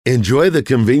Enjoy the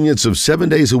convenience of 7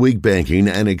 days a week banking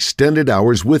and extended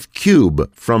hours with Cube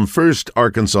from First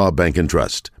Arkansas Bank and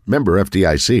Trust. Member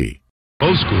FDIC.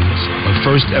 Both schools, my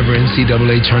first ever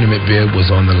NCAA tournament bid was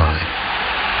on the line.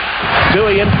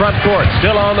 Dewey in front court,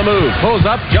 still on the move. Pulls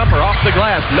up, jumper off the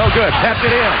glass, no good. Tapped it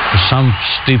in. For some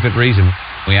stupid reason,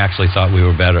 we actually thought we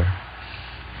were better.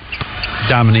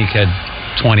 Dominique had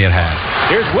 20 at half.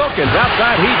 Here's Wilkins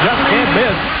outside. He just can't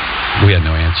miss. We had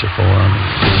no answer for him.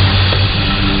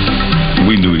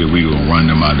 We knew that we were going to run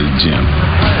them out of the gym.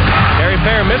 Terry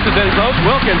Fair misses in close.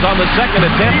 Wilkins on the second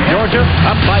attempt. Georgia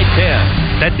up by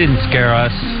 10. That didn't scare us.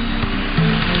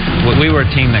 We were a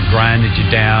team that grinded you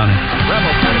down.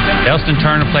 Elston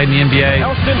Turner played in the NBA.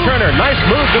 Elston Turner, nice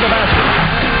move to the basket.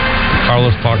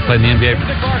 Carlos Park played in the NBA.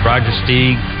 Roger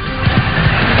Steig.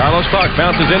 Carlos Park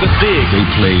bounces into Steig. They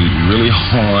played really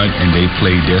hard, and they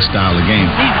played their style of game.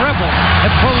 He dribbles and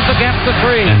pulls the gap to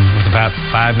three. And with about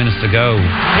 5 minutes to go,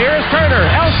 here's Turner.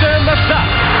 Elston the stop.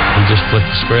 We just flipped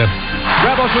the script.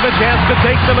 Rebels with a chance to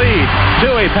take the lead.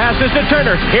 Dewey passes to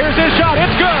Turner. Here's his shot.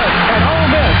 It's good. And Ole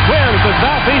Miss wins the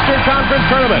Southeastern Conference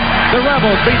Tournament. The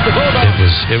Rebels beat the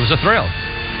Bulldogs. It was a thrill.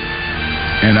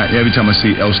 And every time I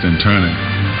see Elston Turner,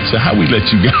 I say, how we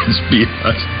let you guys beat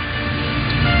us?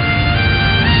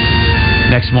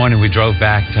 Next morning, we drove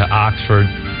back to Oxford.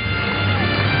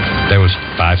 There was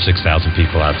 5,000-6,000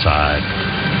 people outside.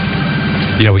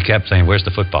 You know, we kept saying, where's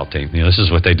the football team? You know, this is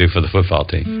what they do for the football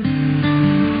team.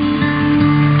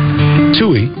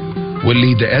 Tui would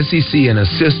lead the SEC in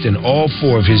assists in all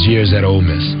 4 of his years at Ole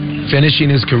Miss,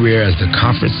 finishing his career as the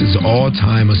conference's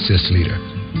all-time assist leader.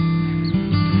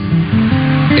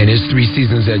 In his 3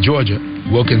 seasons at Georgia,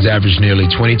 Wilkins averaged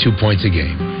nearly 22 points a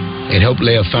game and helped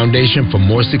lay a foundation for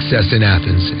more success in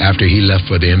Athens after he left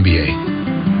for the NBA.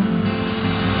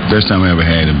 Best time I ever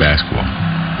had in basketball,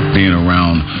 being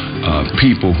around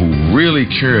people who really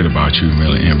cared about you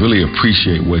and really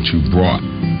appreciate what you brought.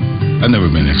 I've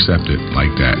never been accepted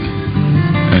like that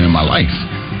in my life.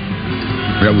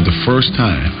 That was the first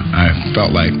time I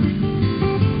felt like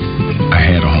I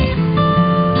had a home.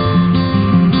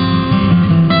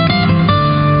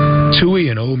 Tui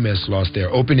and Ole Miss lost their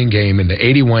opening game in the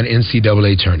 '81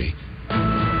 NCAA tourney.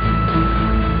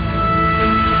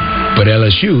 But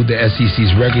LSU, the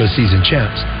SEC's regular season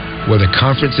champs, were the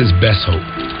conference's best hope.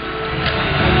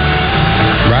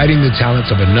 Riding the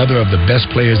talents of another of the best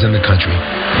players in the country.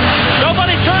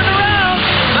 Nobody turned around.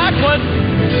 Macklin.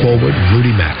 Forward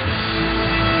Rudy Macklin.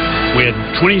 We had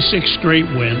 26 straight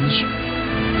wins.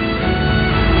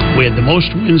 We had the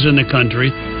most wins in the country.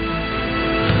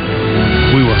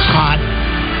 We were hot.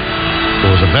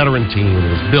 It was a veteran team.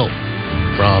 It was built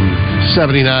from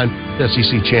 79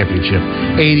 SEC championship,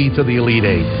 80 to the Elite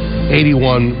Eight,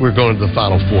 81 we're going to the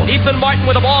Final Four. Ethan Martin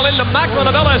with the ball into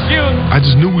Macklin of LSU. I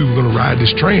just knew we were going to ride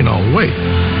this train all the way.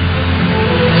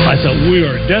 I thought we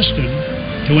are destined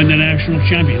to win the national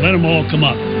championship. Let them all come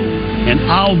up. And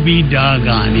I'll be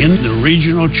doggone. In the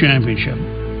regional championship,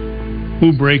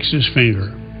 who breaks his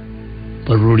finger?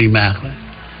 But Rudy Macklin.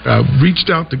 I reached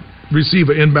out to receive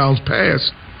an inbounds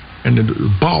pass, and the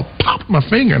ball popped my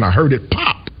finger, and I heard it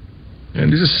pop,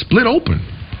 and it just split open.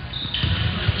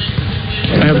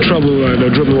 I have trouble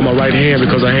dribbling with my right hand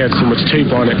because I had so much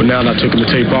tape on it, but now that I've taken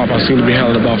the tape off, I seem to be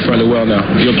handling the ball fairly well now.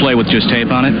 You'll play with just tape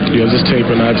on it? Yeah, just tape,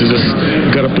 and I just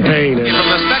got up the pain. From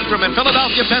the Spectrum in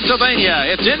Philadelphia,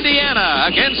 Pennsylvania, it's Indiana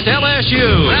against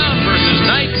LSU. Brown versus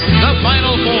Knight, the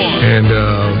Final Four. And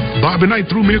Bobby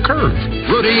Knight threw me a curve.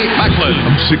 Rudy Macklin.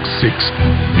 I'm 6'6",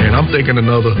 and I'm thinking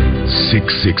another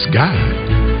 6'6" guy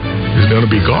is going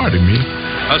to be guarding me.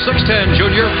 A 6'10"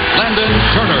 junior, Landon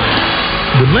Turner.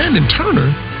 But Landon Turner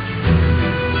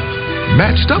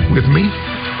matched up with me.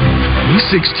 He's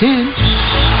 6'10".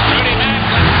 Rudy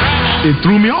Macklin. It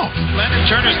threw me off. Landon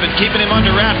Turner's been keeping him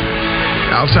under wrap.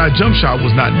 Outside jump shot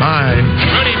was not mine.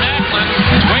 Rudy Macklin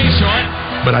is way short.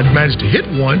 But I managed to hit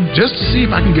one just to see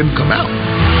if I can get him to come out.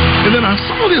 And then I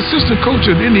saw the assistant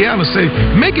coach at Indiana say,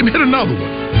 make him hit another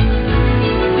one.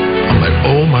 I'm like,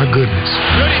 oh my goodness.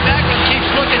 Rudy Macklin keeps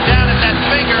looking down at that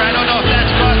finger. I don't know if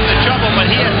that's causing the trouble, but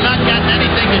he has not gotten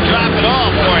anything to drop at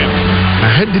all for him.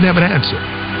 I didn't have an answer.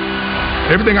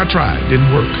 Everything I tried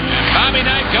didn't work. Bobby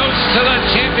Knight goes to the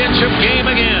championship game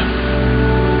again.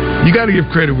 You got to give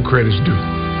credit where credit's due.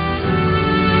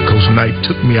 Coach Knight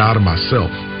took me out of myself.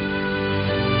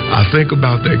 I think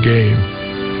about that game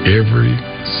every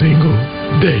single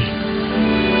day.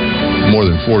 More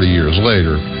than 40 years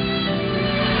later,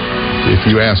 if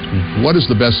you ask what is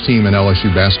the best team in LSU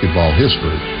basketball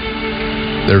history,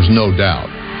 there's no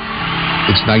doubt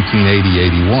it's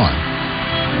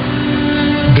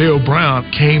 1980-81. Dale Brown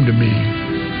came to me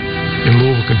in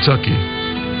Louisville, Kentucky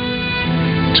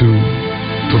to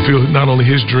fulfill not only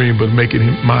his dream, but make it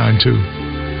mine too.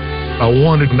 I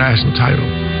wanted a national title,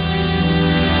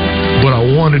 but I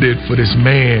wanted it for this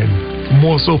man,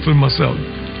 more so for myself.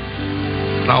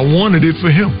 I wanted it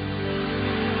for him.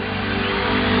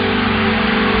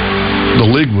 The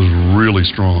league was really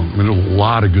strong. I mean, there were a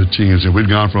lot of good teams. And we'd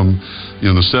gone from,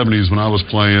 the 70s when I was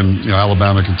playing,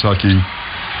 Alabama, Kentucky,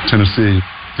 Tennessee,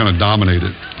 kind of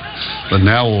dominated. But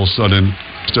now all of a sudden,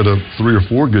 instead of 3 or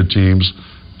 4 good teams,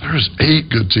 there's 8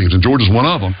 good teams, and Georgia's one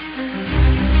of them.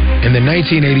 In the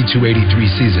 1982-83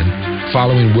 season,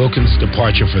 following Wilkins'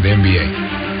 departure for the NBA,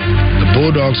 the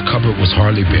Bulldogs' cupboard was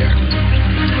hardly bare,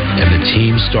 and the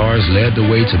team stars led the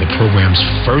way to the program's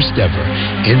first ever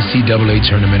NCAA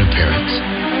tournament appearance.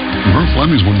 Vern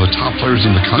Fleming's one of the top players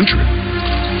in the country.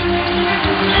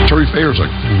 Terry Fayer's a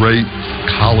great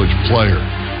college player.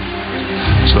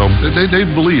 So they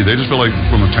believe. They just feel like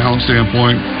from a talent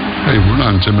standpoint, hey, we're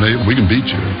not intimidated. We can beat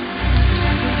you.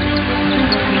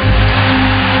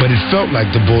 But it felt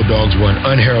like the Bulldogs were an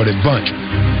unheralded bunch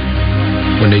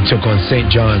when they took on St.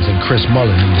 John's and Chris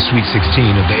Mullen in the Sweet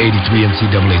 16 of the 83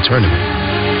 NCAA tournament.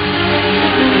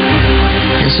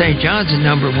 And St. John's is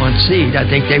number 1 seed. I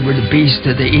think they were the beast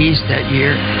of the East that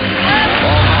year.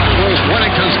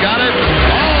 Whittington's got it.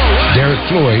 Derek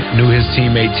Floyd knew his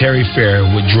teammate Terry Fair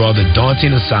would draw the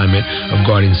daunting assignment of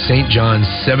guarding St. John's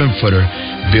 7-footer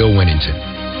Bill Winnington.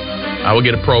 I would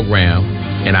get a program,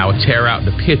 and I would tear out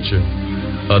the picture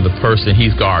of the person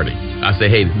he's guarding. I say,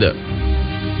 hey, look,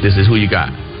 this is who you got.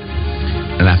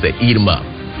 And I say, eat him up.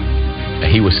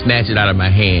 And he would snatch it out of my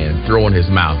hand, throw it in his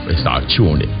mouth, and start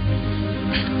chewing it.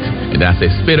 And I say,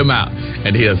 spit him out.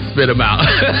 And he'll spit him out.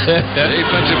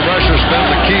 Defensive pressure's been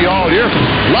the key all year.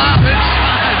 Lob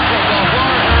inside from the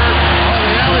Barker on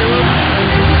the alley-oop.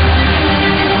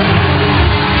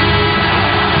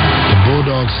 The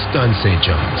Bulldogs stunned St.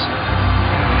 John's,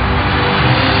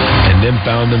 and then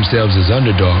found themselves as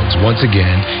underdogs once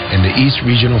again in the East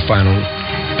Regional Final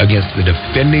against the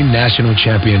defending national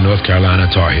champion North Carolina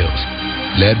Tar Heels,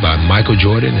 led by Michael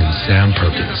Jordan and Sam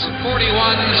Perkins. 41,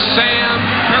 Sam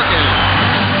Perkins.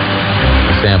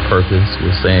 Sam Perkins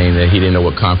was saying that he didn't know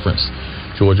what conference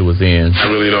Georgia was in. I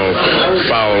really don't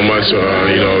follow much,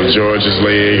 Georgia's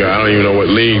league. I don't even know what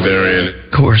league they're in.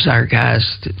 Of course, our guys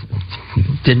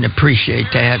didn't appreciate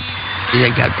that. They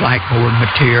got blackboard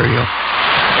material.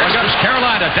 Here comes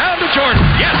Carolina, down to Jordan.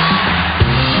 Yes!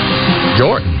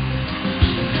 Jordan.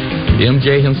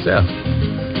 MJ himself.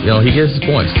 He gets his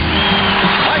points.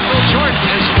 Michael Jordan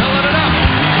is filling it up.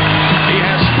 He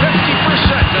has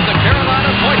 50% of the Carolina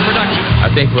point production. I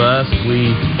think for us,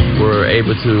 we were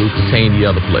able to contain the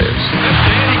other players.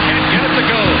 Danny can't get it to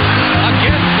go.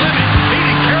 Again, Fleming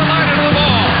leading Carolina to the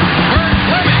ball. Vern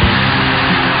Fleming.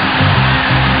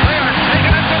 They are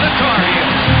taking it to the Tar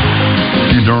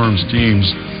Heels. Durham's teams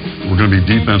were going to be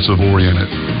defensive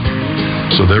oriented.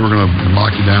 So they were going to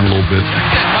knock you down a little bit.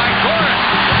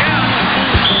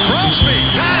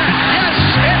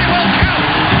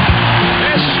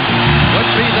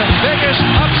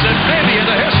 Upset maybe in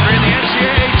the history of the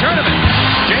NCAA tournament.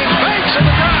 James Banks in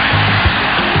the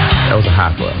drive. That was a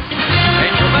high for us.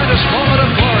 A tremendous moment of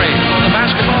glory for the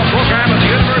basketball program of the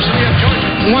University of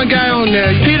Georgia. One guy on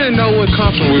there, he didn't know what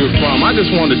conference we were from. I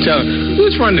just wanted to tell him,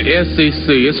 we're from the SEC.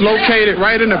 It's located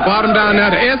right in the bottom down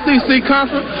there. The SEC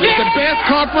conference is the best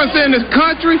conference in this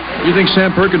country. You think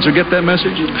Sam Perkins will get that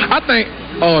message? I think,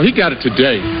 he got it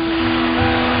today.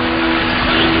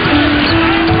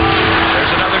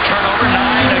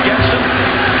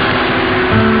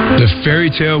 The fairy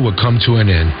tale would come to an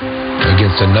end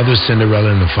against another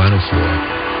Cinderella in the Final Four,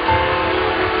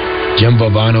 Jim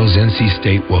Valvano's NC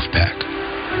State Wolfpack.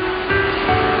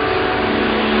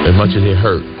 As much as it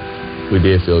hurt, we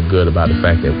did feel good about the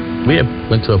fact that we had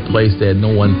went to a place that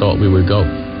no one thought we would go.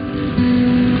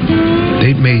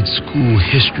 They'd made school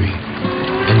history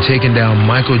and taken down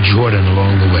Michael Jordan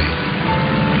along the way.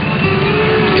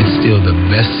 It's still the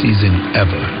best season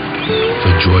ever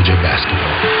for Georgia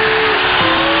basketball.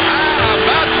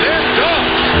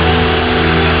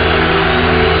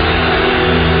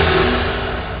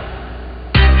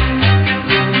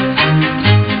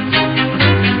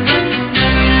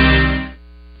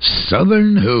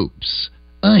 Southern Hoops,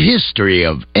 a history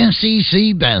of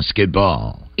SEC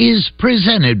basketball, is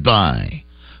presented by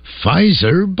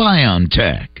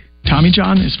Pfizer-BioNTech. Tommy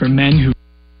John is for men who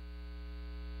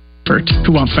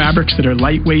want fabrics that are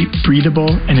lightweight, breathable,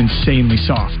 and insanely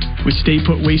soft. with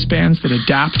stay-put waistbands that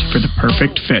adapt for the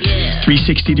perfect fit.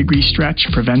 360-degree stretch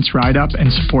prevents ride-up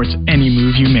and supports any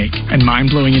move you make. And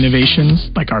mind-blowing innovations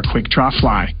like our Quick Draw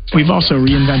Fly. We've also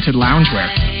reinvented loungewear.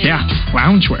 Yeah,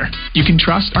 loungewear. You can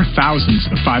trust our thousands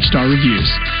of 5-star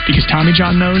reviews because Tommy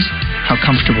John knows how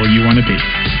comfortable you want to be.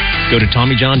 Go to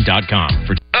TommyJohn.com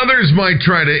for... Others might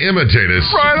try to imitate us.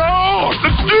 Right on!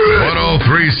 Let's do it!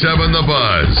 1037 The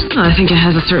Buzz. I think it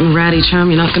has a certain ratty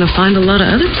charm you're not going to find a lot of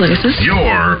other places.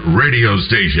 Your radio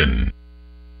station.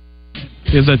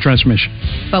 Here's that transmission.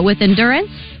 But with Endurance,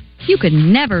 you could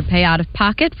never pay out of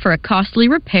pocket for a costly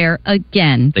repair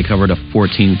again. They covered a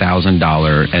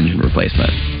 $14,000 engine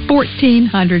replacement.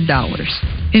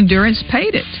 $1,400. Endurance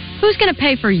paid it. Who's going to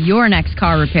pay for your next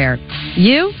car repair?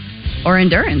 You or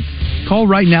Endurance? Call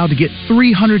right now to get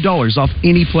 $300 off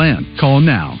any plan. Call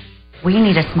now. We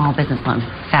need a small business loan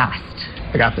fast.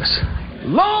 I got this.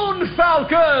 Loan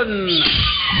Falcon!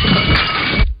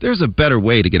 There's a better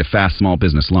way to get a fast small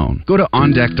business loan. Go to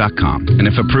OnDeck.com, and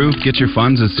if approved, get your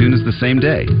funds as soon as the same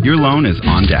day. Your loan is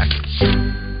on deck.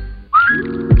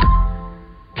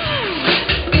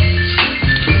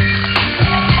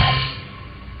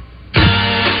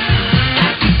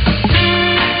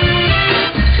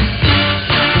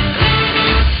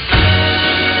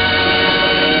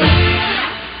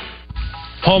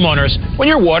 Homeowners, when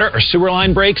your water or sewer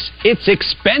line breaks, it's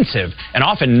expensive and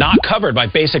often not covered by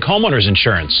basic homeowners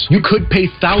insurance. You could pay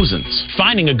thousands.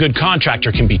 Finding a good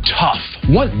contractor can be tough.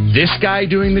 Want this guy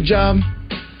doing the job?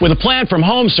 With a plan from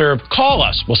HomeServe, call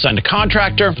us. We'll send a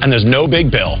contractor, and there's no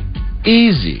big bill.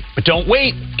 Easy. But don't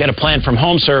wait. Get a plan from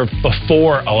HomeServe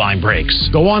before a line breaks.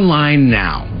 Go online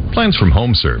now. Plans from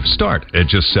HomeServe start at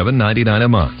just $7.99 a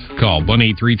month. Call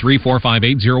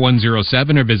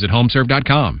 1-833-458-0107 or visit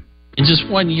homeserve.com. In just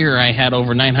 1 year, I had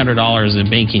over $900 in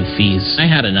banking fees. I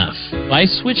had enough. I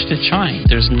switched to Chime.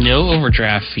 There's no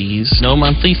overdraft fees, no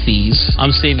monthly fees.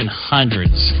 I'm saving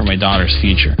hundreds for my daughter's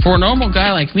future. For a normal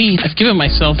guy like me, I've given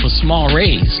myself a small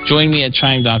raise. Join me at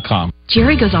Chime.com.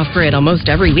 Jerry goes off-grid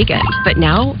almost every weekend, but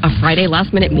now, a Friday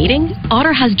last-minute meeting?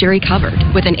 Otter has Jerry covered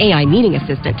with an AI meeting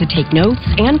assistant to take notes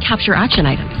and capture action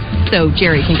items, so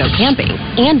Jerry can go camping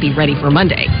and be ready for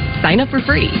Monday. Sign up for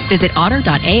free. Visit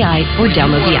otter.ai or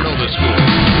download the app.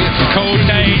 It's a cold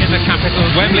day in the capital.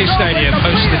 Wembley Stadium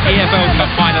hosts the EFL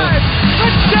Cup final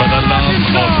for the love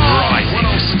of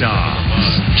rising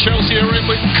stars. Chelsea are in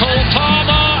with Cole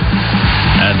Palmer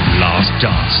and last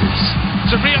dances.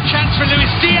 It's a real chance for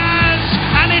Luis Diaz,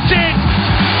 and it's in!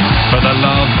 For the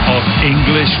love of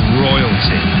English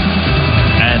royalty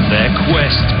and their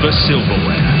quest for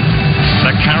silverware.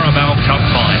 The Carabao Cup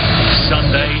final,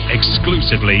 Sunday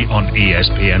exclusively on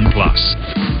ESPN+.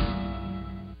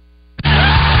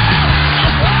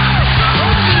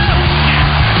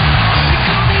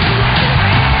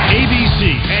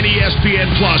 ABC and ESPN+,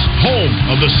 home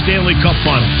of the Stanley Cup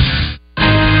final.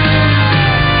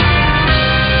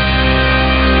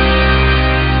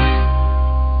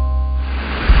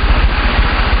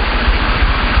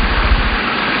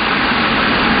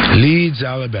 Leeds,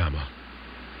 Alabama,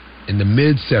 in the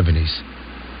mid-'70s,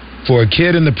 for a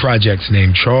kid in the projects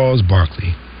named Charles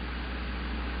Barkley.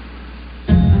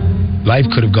 Life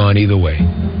could have gone either way.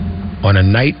 On a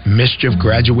night, mischief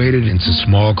graduated into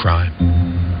small crime.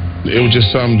 It was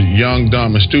just something young,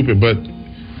 dumb, and stupid, but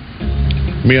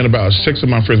me and about 6 of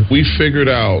my friends, we figured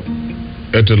out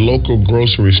at the local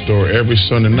grocery store every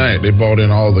Sunday night, they bought in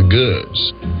all the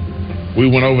goods. We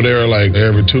went over there like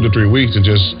every 2 to 3 weeks and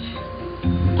just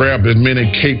grabbed as many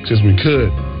cakes as we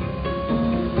could.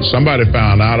 Somebody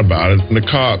found out about it, and the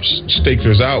cops staked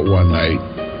us out one night.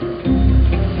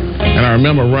 And I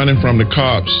remember running from the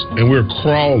cops, and we were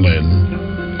crawling.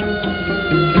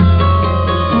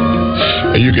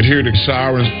 And you could hear the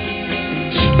sirens.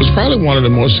 It was probably one of the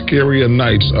most scariest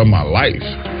nights of my life.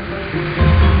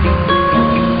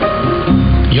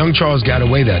 Young Charles got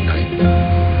away that night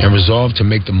and resolved to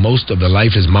make the most of the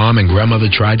life his mom and grandmother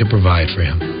tried to provide for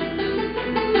him.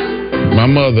 My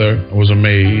mother was a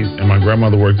maid, and my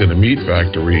grandmother worked in a meat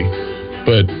factory.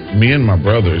 But me and my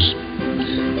brothers,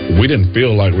 we didn't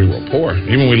feel like we were poor.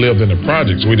 Even when we lived in the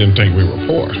projects, we didn't think we were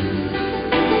poor.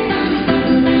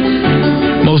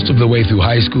 Most of the way through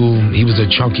high school, he was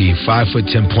a chunky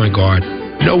 5'10" point guard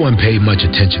no one paid much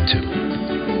attention to.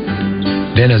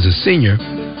 Then as a senior,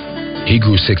 he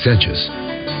grew 6 inches.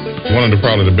 One of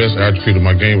probably the best attributes of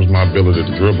my game was my ability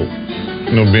to dribble.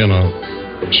 You know, being a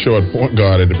short point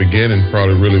guard at the beginning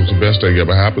probably really was the best thing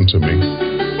ever happened to me.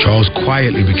 Charles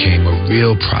quietly became a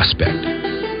real prospect.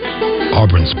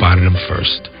 Auburn spotted him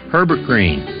first. Herbert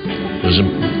Green was a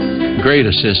great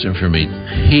assistant for me.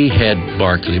 He had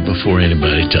Barkley before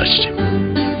anybody touched him.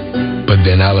 But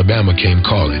then Alabama came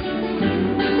calling.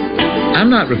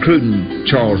 I'm not recruiting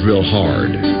Charles real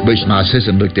hard, but my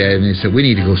assistant looked at him and he said, we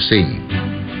need to go see him.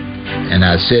 And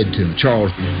I said to him,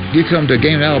 Charles, you come to a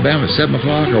game in Alabama at 7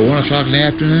 o'clock or 1 o'clock in the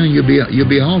afternoon, you'll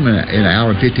be home in an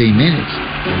hour and 15 minutes.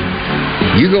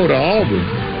 You go to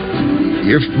Auburn,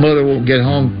 your mother won't get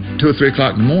home 2 or 3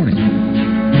 o'clock in the morning.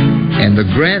 And the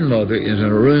grandmother is in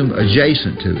a room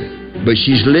adjacent to it, but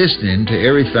she's listening to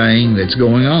everything that's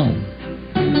going on.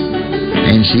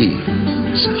 And she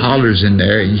hollers in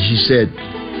there, and she said,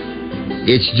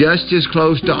 it's just as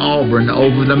close to Auburn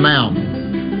over the mountain.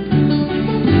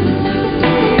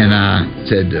 And I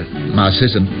said to my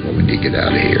assistant, well, we need to get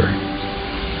out of here.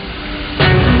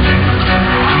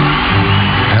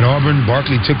 At Auburn,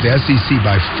 Barkley took the SEC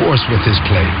by force with his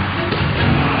play,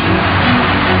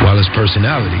 while his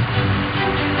personality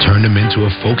turned him into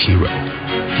a folk hero.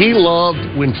 He loved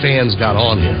when fans got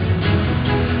on him.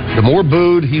 The more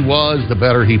booed he was, the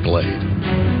better he played.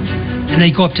 And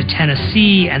they go up to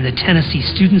Tennessee, and the Tennessee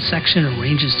student section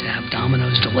arranges to have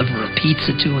Domino's deliver a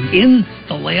pizza to him in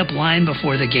the layup line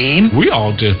before the game. We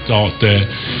all just thought that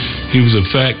he was a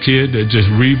fat kid that just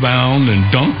rebound and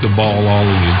dunked the ball all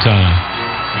of the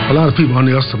time. A lot of people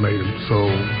underestimate him.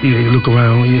 So, you look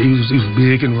around, he was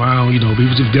big and round, but he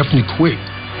was just definitely quick.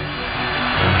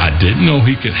 I didn't know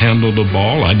he could handle the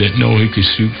ball. I didn't know he could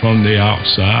shoot from the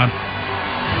outside.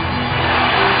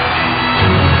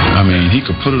 I mean, he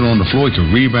could put it on the floor, he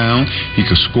could rebound, he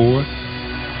could score.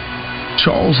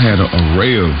 Charles had an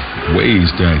array of ways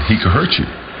that he could hurt you.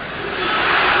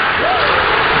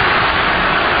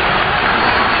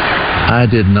 I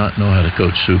did not know how to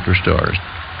coach superstars.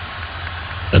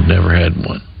 I'd never had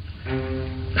one.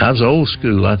 I was old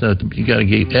school. I thought you got to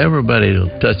get everybody to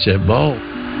touch that ball.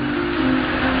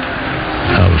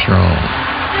 I was wrong.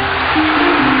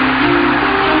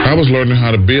 I was learning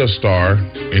how to be a star,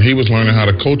 and he was learning how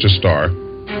to coach a star.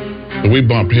 So we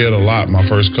bumped head a lot my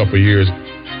first couple of years.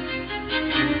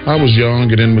 I was young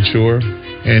and immature,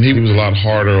 and he was a lot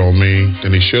harder on me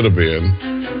than he should have been.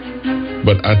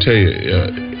 But I tell you,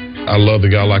 I love the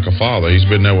guy like a father. He's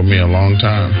been there with me a long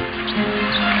time.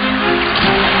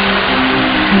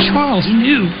 Charles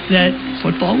knew that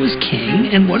football was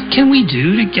king, and what can we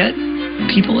do to get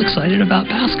people excited about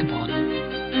basketball?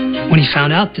 When he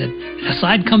found out that as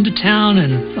I'd come to town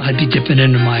and I'd be dipping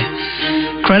into my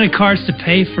credit cards to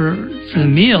pay for the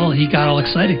meal, he got all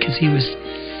excited because he was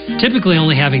typically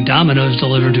only having Domino's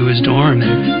delivered to his dorm.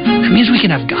 And that means we can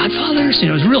have Godfathers.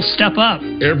 It was a real step up.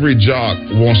 Every jock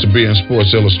wants to be in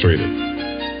Sports Illustrated.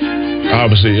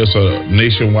 Obviously, it's a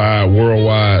nationwide,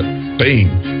 worldwide thing.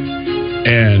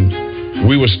 And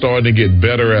we were starting to get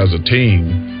better as a team.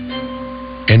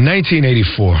 In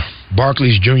 1984,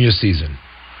 Barkley's junior season,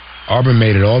 Auburn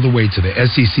made it all the way to the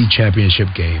SEC championship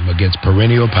game against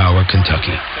perennial power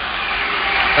Kentucky.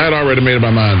 I had already made up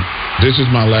my mind, this is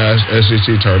my last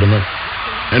SEC tournament.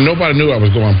 And nobody knew I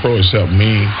was going pro except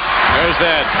me. There's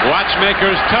that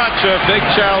watchmaker's touch of Big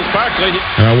Charles Barkley.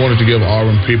 And I wanted to give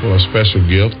Auburn people a special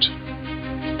gift.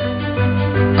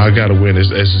 I got to win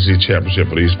this SEC championship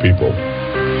for these people.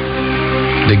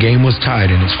 The game was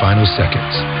tied in its final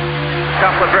seconds.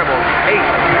 Couple of dribbles. 8,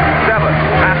 7.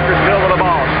 Masters still with the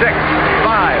ball. 6, 5.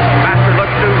 Masters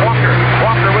looks to Walker.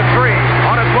 Walker with 3.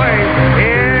 On its way.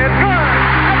 It's good.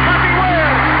 Kentucky wins.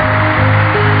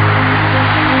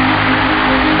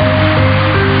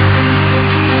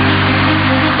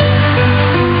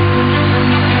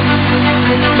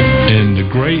 And the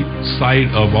great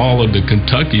sight of all of the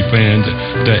Kentucky fans,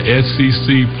 the SEC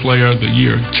Player of the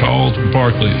Year, Charles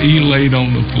Barkley, he laid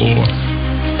on the floor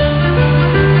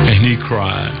and he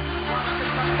cried.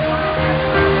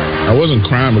 I wasn't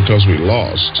crying because we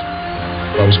lost.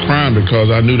 I was crying because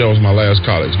I knew that was my last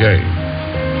college game.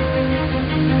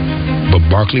 But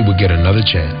Barkley would get another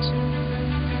chance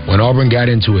when Auburn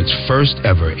got into its first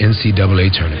ever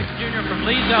NCAA tournament. Junior from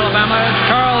Leeds, Alabama,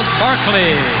 Charles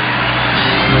Barkley.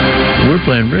 We're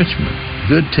playing Richmond.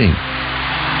 Good team.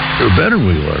 They're better than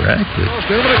we were, actually.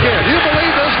 Do you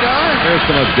believe this guy? It's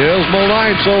been a dismal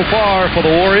night so far for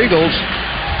the War Eagles.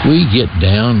 We get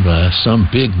down by some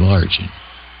big margin.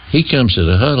 He comes to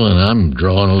the huddle, and I'm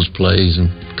drawing those plays and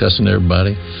cussing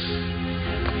everybody.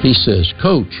 He says,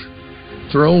 Coach,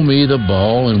 throw me the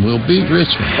ball, and we'll beat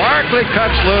Richmond. Barkley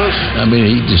cuts loose. I mean,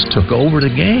 he just took over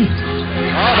the game.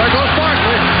 Oh, there goes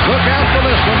Barkley. Look out for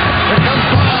this one. Here comes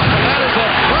Bob, and that is a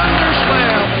thunder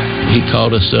slam. He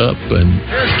caught us up, and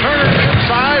Here's Turner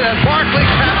inside, and Barkley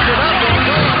caps it up.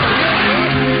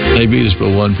 And they beat us by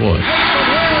 1 point.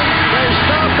 they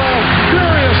stop a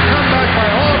furious comeback by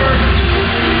Auburn.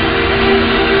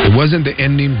 It wasn't the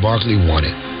ending Barkley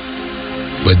wanted,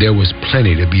 but there was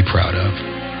plenty to be proud of.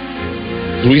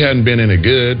 We hadn't been any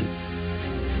good.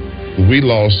 We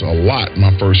lost a lot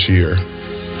my first year.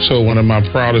 So one of my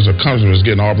proudest accomplishments was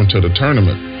getting Auburn to the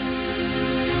tournament.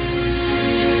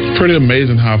 Pretty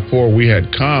amazing how far we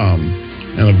had come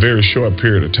in a very short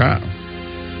period of time.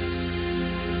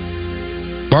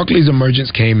 Barkley's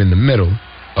emergence came in the middle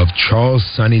of Charles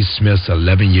Sonny Smith's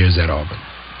 11 years at Auburn.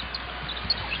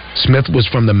 Smith was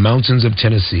from the mountains of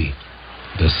Tennessee,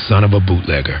 the son of a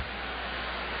bootlegger.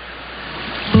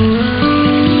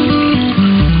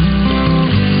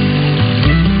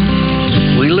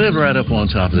 We lived right up on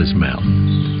top of this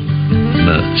mountain in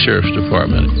the sheriff's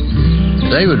department.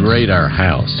 They would raid our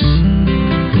house,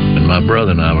 and my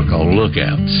brother and I were called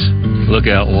lookouts.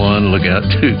 Lookout 1, lookout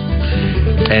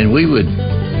 2. And we would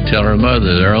tell her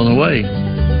mother they're on the way.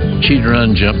 She'd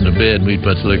run, jump into bed, and we'd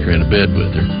put the liquor in the bed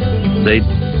with her. They'd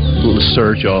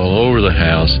search all over the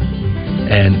house,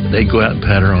 and they'd go out and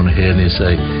pat her on the head, and they'd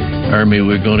say, Ermy,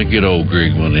 we're going to get old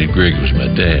Greg one day. Greg was my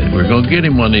dad. We're going to get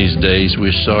him one of these days.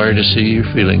 We're sorry to see you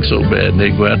feeling so bad. And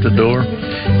they'd go out the door.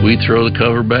 We'd throw the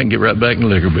cover back and get right back in the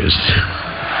liquor business.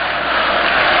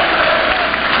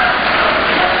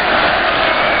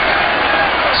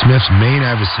 Smith's main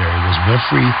adversary was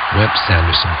Winfrey Wimp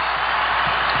Sanderson,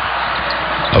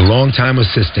 a longtime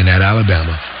assistant at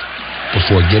Alabama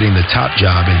before getting the top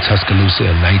job in Tuscaloosa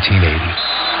in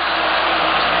 1980.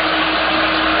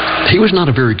 He was not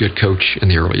a very good coach in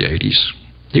the early 80s.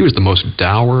 He was the most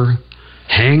dour,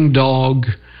 hangdog,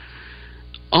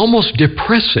 almost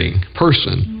depressing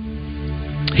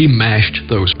person. He mashed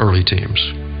those early teams.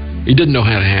 He didn't know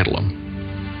how to handle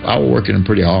them. I was working them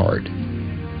pretty hard.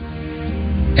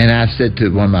 And I said to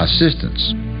one of my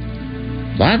assistants,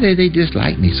 why do they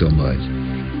dislike me so much?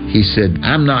 He said,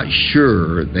 I'm not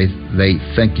sure they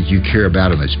think that you care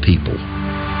about them as people.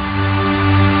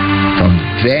 From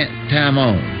that time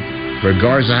on,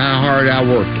 regardless of how hard I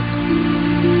worked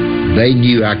them, they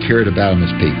knew I cared about them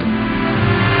as people.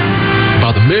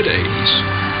 By the mid-'80s,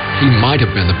 he might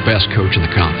have been the best coach in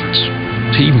the conference.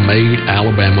 He made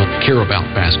Alabama care about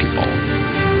basketball.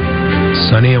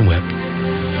 Sonny and Wimp,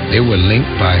 they were linked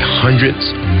by hundreds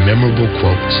of memorable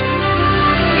quotes.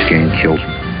 This game kills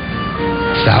me.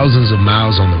 Thousands of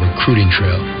miles on the recruiting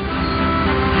trail.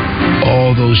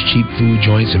 All those cheap food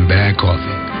joints and bad coffee.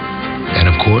 And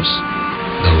of course,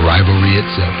 the rivalry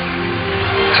itself.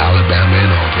 Alabama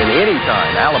and Auburn. And any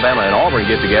time Alabama and Auburn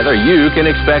get together, you can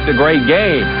expect a great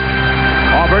game.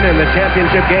 Auburn in the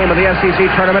championship game of the SEC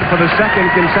tournament for the second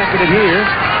consecutive year.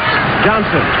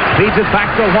 Johnson feeds it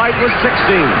back to White with 16.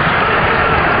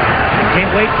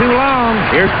 Can't wait too long.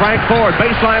 Here's Frank Ford,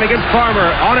 baseline against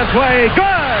Farmer. On its way.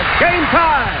 Good! Game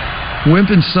time!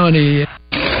 Wimp and Sonny.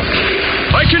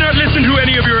 I cannot listen to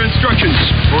any of your instructions,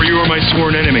 for you are my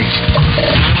sworn enemy.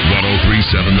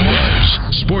 1037 The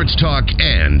Buzz. Sports talk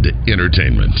and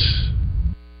entertainment.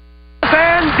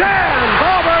 And Dan,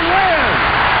 Auburn wins!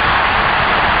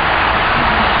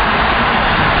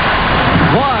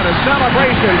 What a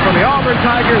celebration for the Auburn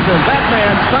Tigers and that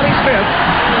man, Sonny Smith.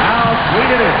 How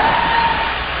sweet it is.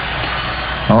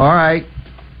 All right.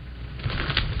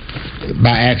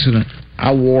 By accident,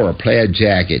 I wore a plaid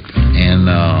jacket, and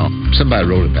somebody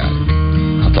wrote about it.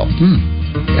 I thought,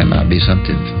 that might be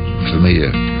something for me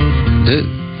to do.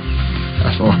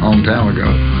 That's a long time ago.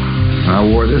 I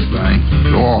wore this thing.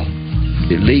 Oh,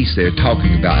 at least they're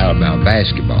talking about Alabama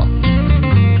basketball.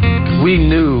 We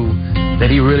knew that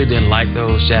he really didn't like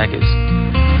those jackets.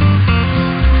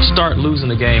 Start losing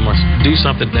the game or do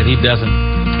something that he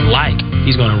doesn't like.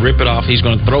 He's going to rip it off. He's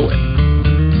going to throw it.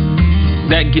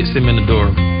 That gets him in the door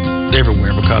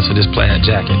everywhere because of this plaid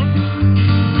jacket.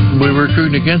 We were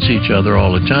recruiting against each other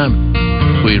all the time.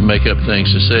 We'd make up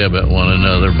things to say about one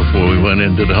another before we went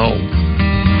into the home.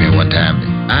 And one time,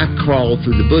 I crawled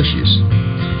through the bushes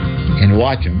and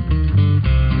watch them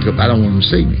because I don't want them to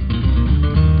see me.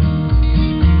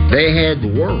 They had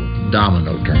the world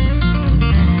domino tournament.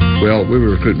 Well, we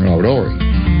were recruiting Robert Ory,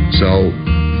 so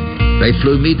they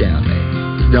flew me down there.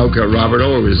 No, because Robert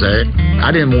Ory was there. I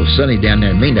didn't want Sonny down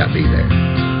there and me not be there.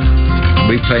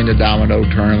 We played in the domino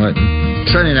tournament.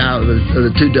 Sonny and I were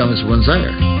the two dumbest ones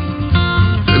there.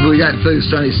 We got through.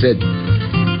 Sonny said,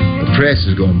 the press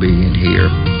is going to be in here,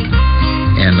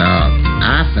 and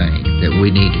I think that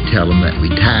we need to tell them that we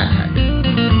tied.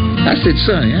 I said,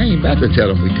 Sonny, I ain't about to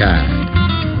tell them we tied.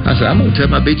 I said, I'm going to tell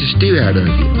them I beat the stew out of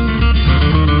you.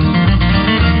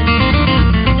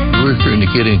 We were recruiting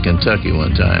a kid in Kentucky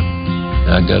one time.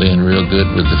 I got in real good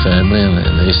with the family, and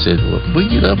they said, well, we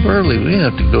get up early. We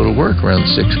have to go to work around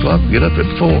 6 o'clock. We get up at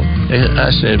 4. And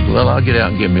I said, well, I'll get out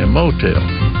and get me a motel.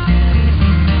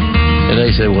 And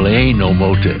they said, well, there ain't no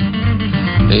motel.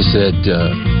 They said,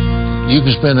 you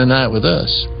can spend the night with us.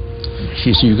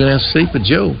 She said, you're going to have to sleep with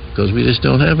Joe because we just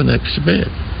don't have an extra bed.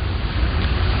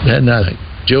 That night,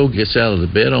 Joe gets out of the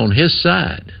bed on his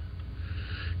side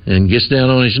and gets down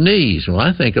on his knees. Well,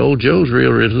 I think old Joe's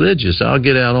real religious. I'll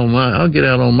get out on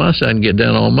my side and get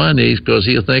down on my knees because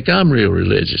he'll think I'm real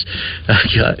religious. I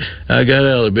got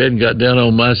out of the bed and got down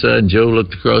on my side, and Joe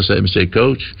looked across at me and said,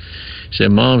 Coach, he said,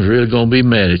 Mom's really going to be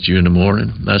mad at you in the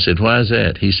morning. I said, why is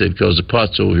that? He said, because the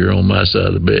pot's over here on my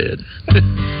side of the bed.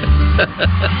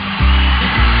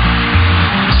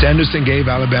 Sanderson gave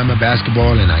Alabama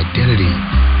basketball an identity,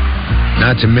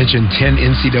 not to mention 10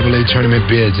 NCAA tournament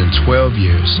bids in 12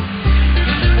 years.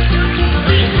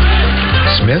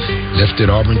 Smith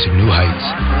lifted Auburn to new heights.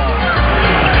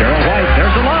 Gerald White,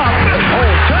 there's a lob.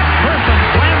 Oh, Chuck Person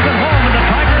slams it home, and the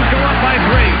Tigers go up by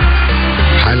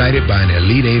 3. Highlighted by an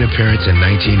Elite Eight appearance in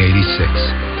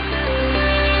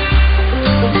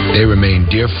 1986. They remain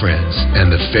dear friends and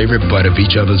the favorite butt of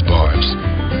each other's barbs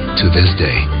to this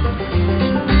day.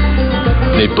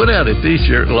 They put out a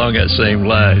T-shirt along that same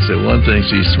line. He said, one thinks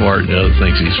he's smart and the other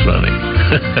thinks he's funny.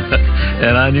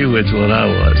 And I knew which one I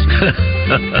was.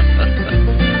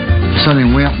 Sonny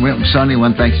went with Sonny.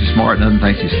 One thinks he's smart, and the other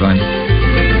thinks he's funny.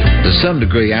 To some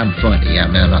degree, I'm funny. I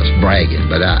mean, I'm not bragging,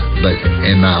 but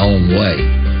in my own way.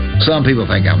 Some people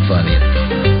think I'm funny.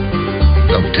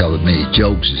 Don't tell as many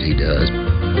jokes as he does.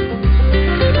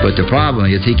 But the problem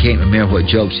is he can't remember what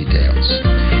jokes he tells.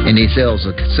 And he tells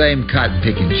the same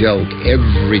cotton-picking joke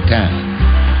every time.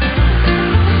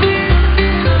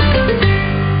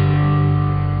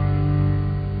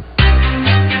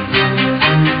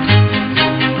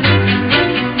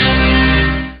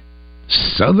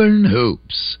 Southern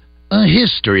Hoops, a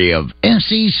history of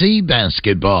SEC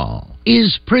basketball,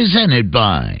 is presented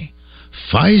by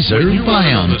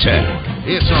Pfizer-BioNTech.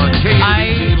 It's on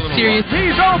Seriously,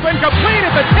 he's open, complete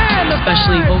at the 10.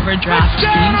 especially overdraft fees,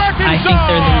 I think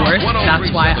they're the worst. That's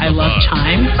why I love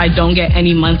Chime. I don't get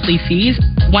any monthly fees.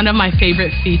 One of my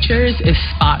favorite features is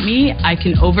Spot Me. I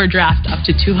can overdraft up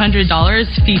to $200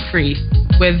 fee-free.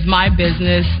 With my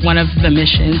business, one of the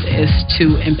missions is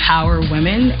to empower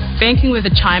women. Banking with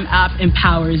the Chime app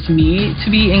empowers me to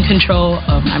be in control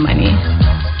of my money.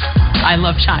 I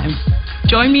love Chime.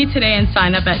 Join me today and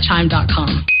sign up at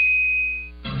chime.com.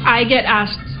 I get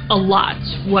asked a lot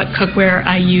what cookware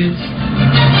I use.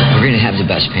 We're going to have the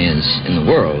best pans in the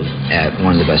world at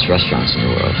one of the best restaurants in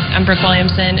the world. I'm Brooke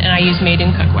Williamson, and I use Made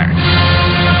in Cookware.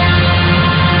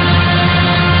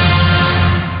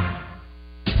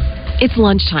 It's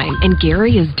lunchtime, and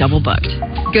Gary is double booked.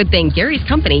 Good thing Gary's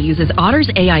company uses Otter's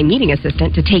AI meeting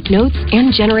assistant to take notes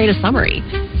and generate a summary.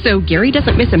 So Gary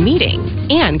doesn't miss a meeting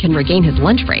and can regain his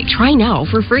lunch break. Try now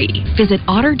for free. Visit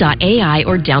otter.ai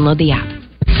or download the app.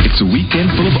 It's a weekend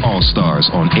full of all-stars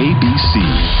on ABC.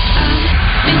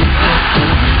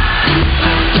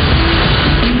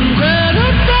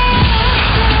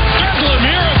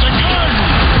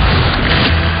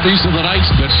 These are the nights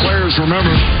that players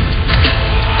remember.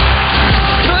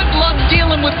 Good luck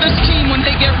dealing with this team when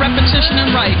they get repetition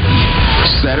and right.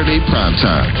 Saturday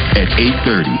primetime at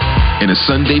 8:30 and a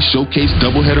Sunday showcase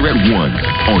doubleheader at 1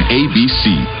 on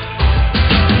ABC.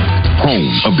 Home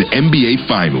of the NBA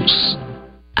Finals.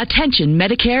 Attention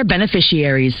Medicare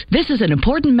beneficiaries. This is an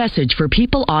important message for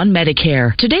people on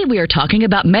Medicare. Today we are talking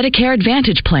about Medicare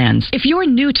Advantage plans. If you're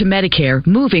new to Medicare,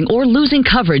 moving or losing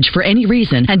coverage for any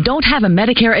reason, and don't have a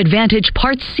Medicare Advantage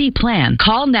Part C plan,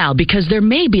 call now because there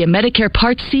may be a Medicare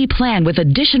Part C plan with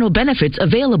additional benefits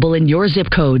available in your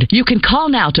zip code. You can call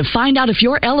now to find out if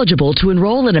you're eligible to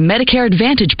enroll in a Medicare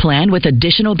Advantage plan with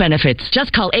additional benefits.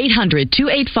 Just call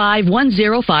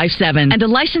 800-285-1057 and a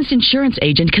licensed insurance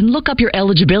agent can look up your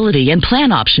eligibility and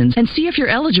plan options and see if you're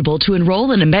eligible to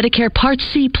enroll in a Medicare Part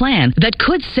C plan that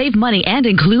could save money and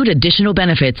include additional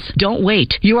benefits. Don't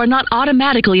wait. You are not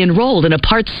automatically enrolled in a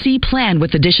Part C plan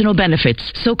with additional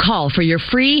benefits. So call for your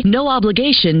free,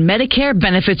 no-obligation Medicare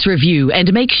benefits review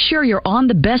and make sure you're on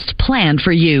the best plan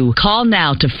for you. Call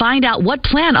now to find out what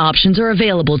plan options are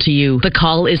available to you. The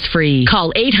call is free.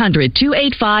 Call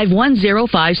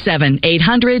 800-285-1057.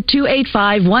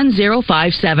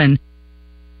 800-285-1057.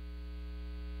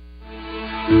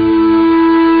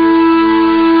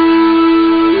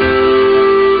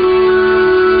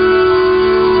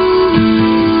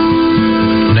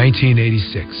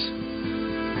 1986.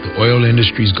 The oil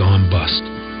industry's gone bust.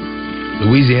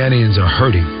 Louisianians are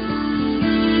hurting,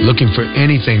 looking for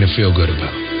anything to feel good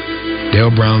about.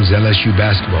 Dale Brown's LSU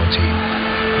basketball team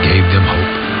gave them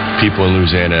hope. People in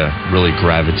Louisiana really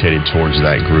gravitated towards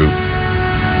that group.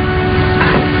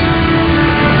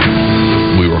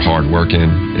 We were hard working.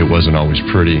 It wasn't always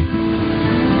pretty.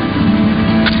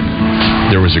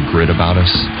 There was a grit about us.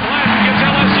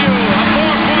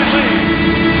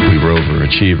 We were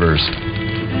overachievers.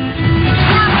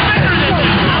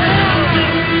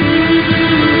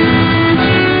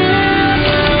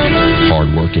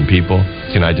 Hard-working people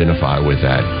can identify with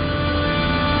that.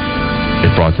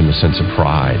 It brought them a sense of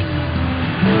pride.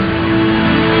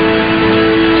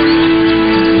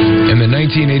 In the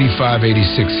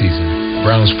 1985-86 season,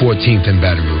 Browns 14th in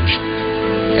Baton Rouge,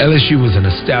 LSU was an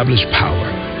established power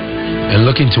and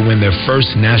looking to win their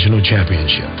first national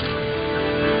championship.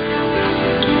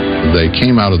 They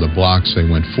came out of the blocks, they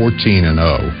went 14-0,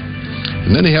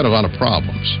 and then they had a lot of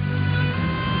problems.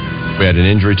 We had an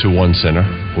injury to one center.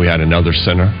 We had another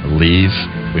center leave.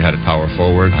 We had a power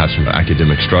forward, had some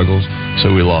academic struggles.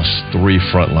 So we lost 3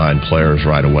 frontline players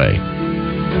right away.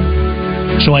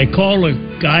 So I called a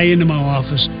guy into my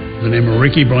office, the name of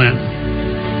Ricky Blanton.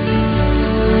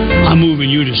 I'm moving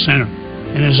you to center.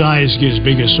 And his eyes get as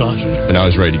big as saucers. And I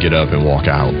was ready to get up and walk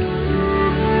out.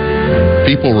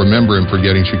 People remember him for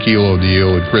getting Shaquille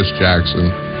O'Neal and Chris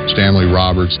Jackson, Stanley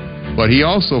Roberts. But he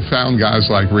also found guys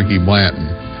like Ricky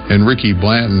Blanton. And Ricky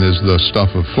Blanton is the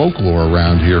stuff of folklore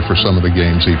around here for some of the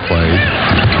games he played.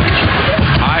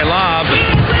 High lob,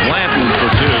 Blanton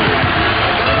for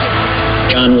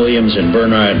 2. John Williams and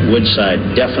Bernard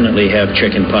Woodside definitely have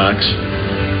chicken pox.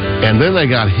 And then they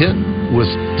got hit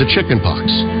with the chicken pox.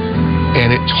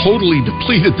 And it totally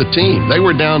depleted the team. They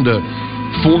were down to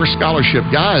 4 scholarship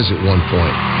guys at one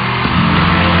point.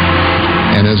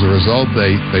 And as a result,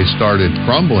 they started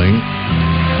crumbling.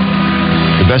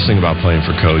 The best thing about playing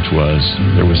for Coach was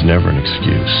there was never an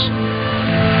excuse.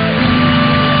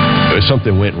 If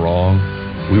something went wrong,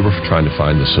 we were trying to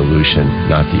find the solution,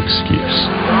 not the excuse.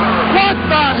 What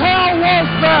the hell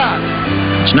was that?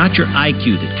 It's not your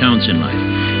IQ that counts in life.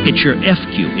 It's your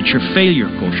FQ. It's your failure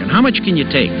quotient. How much can you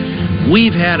take?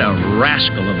 We've had a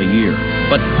rascal of a year,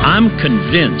 but I'm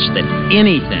convinced that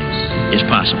anything is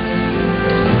possible.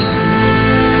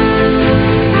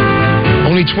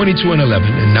 Only 22-11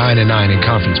 and 9-9 in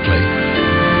conference play.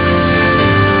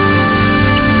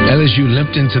 LSU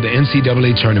limped into the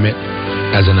NCAA tournament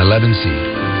as an 11 seed.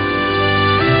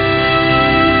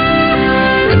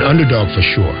 An underdog for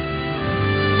sure,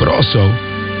 but also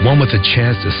one with a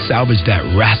chance to salvage that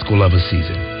rascal of a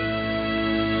season.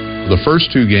 The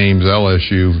first 2 games,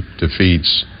 LSU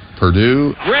defeats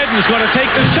Purdue. Redden's going to take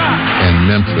the shot. And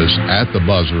Memphis at the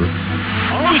buzzer. 2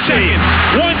 seconds,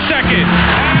 1 second,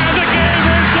 and the game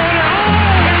is going to...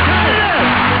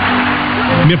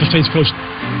 Oh, Memphis State's coach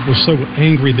was so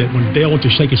angry that when Dale went to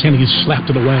shake his hand, he slapped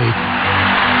it away.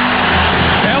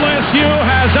 LSU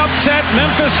has upset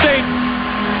Memphis State.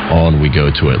 On we go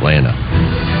to Atlanta.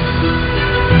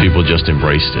 People just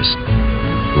embraced us.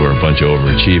 We were a bunch of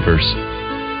overachievers.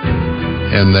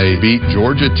 And they beat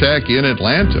Georgia Tech in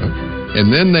Atlanta. And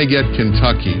then they get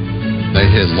Kentucky. They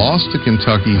had lost to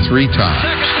Kentucky 3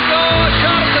 times.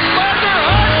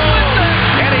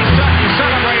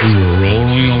 We were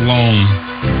rolling along,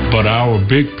 but our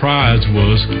big prize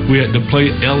was we had to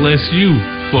play LSU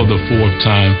for the 4th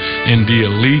time in the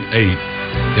Elite 8.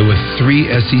 There were 3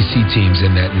 SEC teams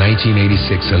in that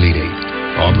 1986 Elite 8.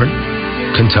 Auburn,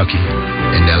 Kentucky,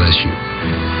 and LSU.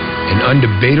 An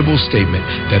undebatable statement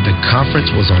that the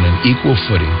conference was on an equal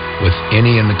footing with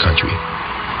any in the country.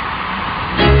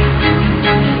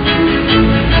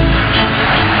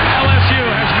 LSU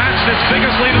has matched its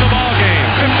biggest lead of the ball game,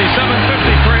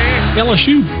 57-53.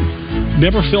 LSU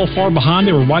never fell far behind.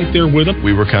 They were right there with them.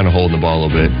 We were kind of holding the ball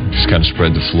a bit, just kind of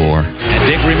spread the floor.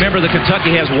 And Dick, remember the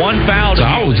Kentucky has 1 foul. So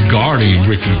I was guarding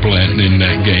Ricky Blanton in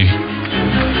that game.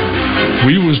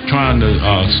 We was trying to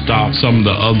stop some of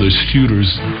the other shooters.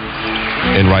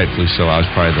 And rightfully so. I was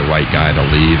probably the right guy to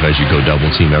leave as you go double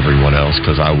team everyone else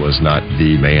because I was not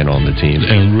the man on the team.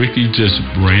 And Ricky just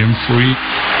ran free.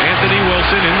 Anthony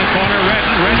Wilson in the corner.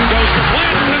 Redden goes for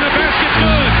Blanton and the basket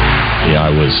good. Yeah,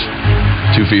 I was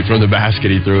 2 feet from the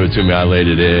basket. He threw it to me. I laid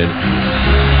it in.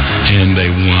 And they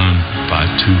won by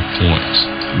 2 points.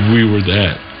 We were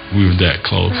that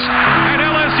close. And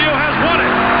LSU has won it.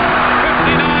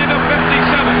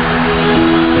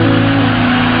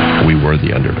 59-57. We were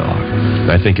the underdog. And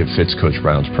I think it fits Coach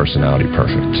Brown's personality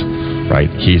perfect, right?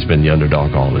 He's been the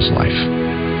underdog all his life.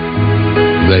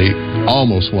 They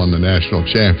almost won the national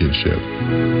championship.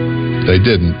 They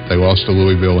didn't. They lost to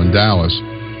Louisville and Dallas.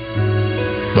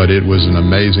 But it was an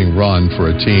amazing run for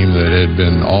a team that had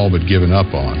been all but given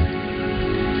up on.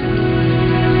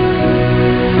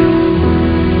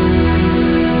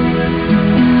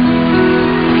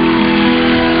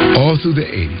 All through the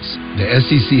 80s, the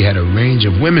SEC had a range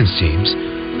of women's teams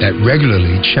that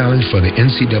regularly challenged for the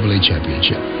NCAA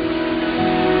championship.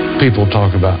 People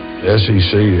talk about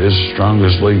SEC is the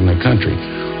strongest league in the country.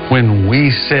 When we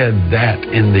said that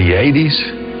in the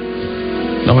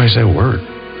 80s, nobody said a word.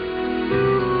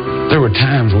 There were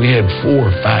times we had 4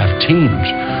 or 5 teams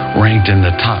ranked in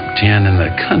the top 10 in the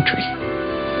country,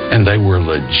 and they were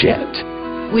legit.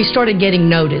 We started getting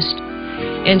noticed,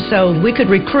 and so we could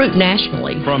recruit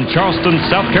nationally. From Charleston,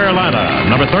 South Carolina,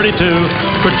 number 32,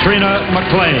 Katrina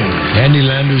McClain. Andy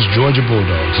Lander's Georgia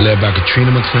Bulldogs, led by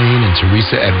Katrina McClain and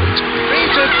Teresa Edwards,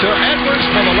 Feeds it to Edwards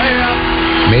for the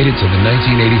layup. made it to the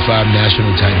 1985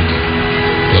 national title game.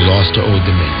 They lost to Old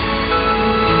Dominion.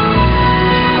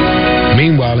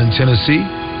 Meanwhile, in Tennessee,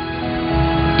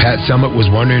 Pat Summitt was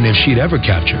wondering if she'd ever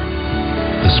capture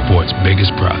the sport's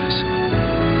biggest prize.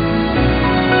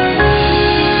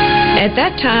 At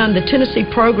that time, the Tennessee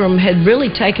program had really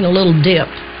taken a little dip.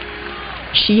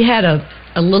 She had a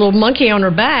little monkey on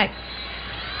her back.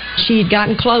 She had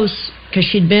gotten close because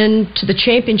she'd been to the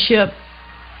championship,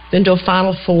 been to a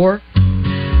Final Four.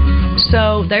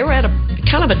 So they were at a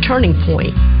kind of a turning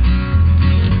point.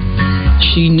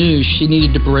 She knew she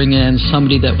needed to bring in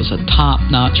somebody that was a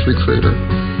top-notch recruiter.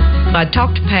 I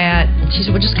talked to Pat, and she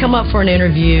said, well, just come up for an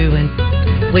interview. And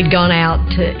we'd gone out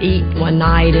to eat one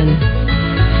night, and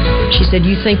she said,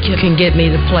 you think you can get me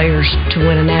the players to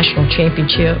win a national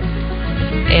championship?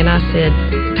 And I said,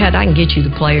 Pat, I can get you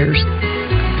the players.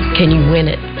 Can you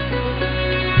win it?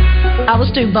 I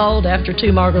was too bold after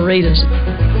 2 margaritas.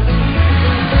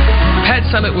 Pat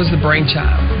Summitt was the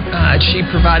brainchild. She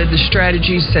provided the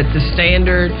strategy, set the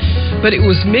standard, but it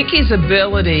was Mickey's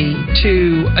ability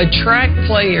to attract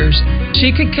players.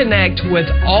 She could connect with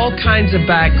all kinds of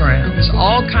backgrounds,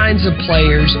 all kinds of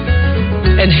players,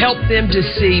 and help them to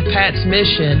see Pat's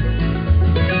mission.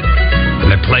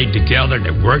 They played together,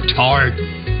 they worked hard.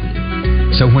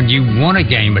 So when you won a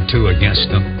game or 2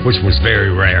 against them, which was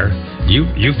very rare,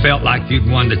 you felt like you'd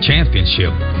won the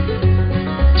championship.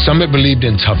 Summitt believed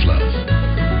in tough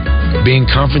love, being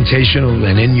confrontational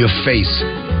and in your face,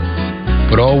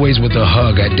 but always with a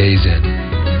hug at day's end.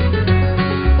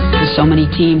 So many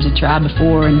teams had tried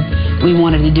before, and we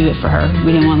wanted to do it for her.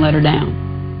 We didn't want to let her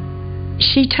down.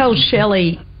 She told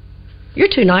Shelley,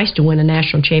 you're too nice to win a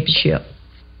national championship.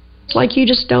 It's like you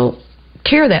just don't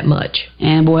care that much.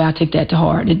 And boy, I took that to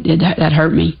heart. That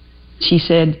hurt me. She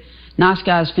said, nice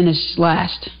guys finish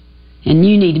last, and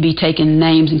you need to be taking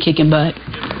names and kicking butt.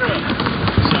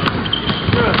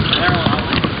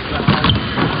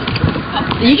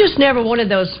 You just never wanted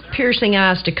those piercing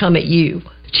eyes to come at you.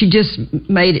 She just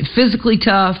made it physically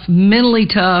tough, mentally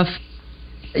tough.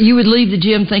 You would leave the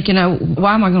gym thinking, oh,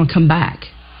 why am I going to come back?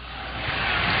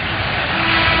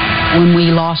 When we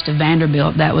lost to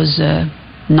Vanderbilt, that was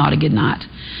not a good night.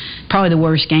 Probably the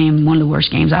worst game, one of the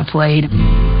worst games I played.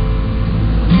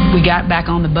 We got back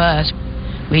on the bus.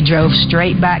 We drove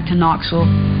straight back to Knoxville,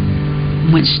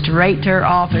 went straight to her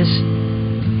office,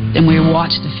 and we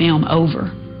watched the film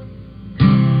over.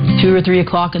 2 or 3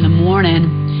 o'clock in the morning,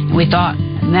 and we thought,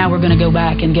 now we're going to go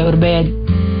back and go to bed.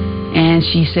 And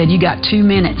she said, you got 2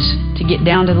 minutes to get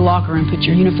down to the locker room, put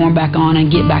your uniform back on,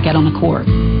 and get back out on the court.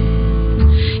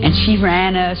 And she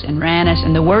ran us, and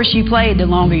the worse you played, the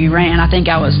longer you ran. I think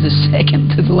I was the second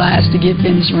to the last to get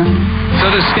finished running. So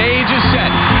the stage is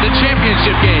set. The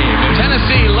championship game.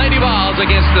 Tennessee Lady Vols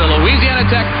against the Louisiana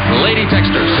Tech Lady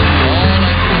Texters.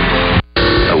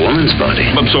 A woman's body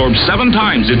absorbs 7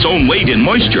 times its own weight in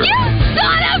moisture. You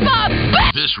son of a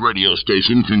bitch! This radio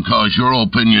station can cause your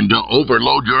opinion to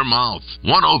overload your mouth.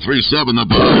 103.7 The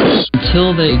Buzz.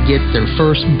 Until they get their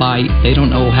first bite, they don't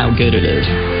know how good it is.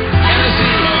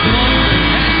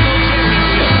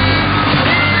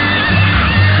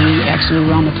 We actually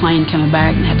were on the plane coming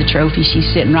back and had the trophy. She's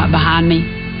sitting right behind me.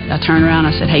 I turned around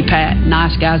and I said, hey, Pat,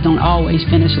 nice guys don't always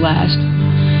finish last.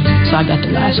 So I got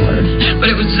the last word. But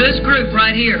it was this group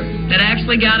right here that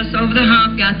actually got us over the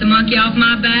hump, got the monkey off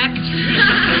my back,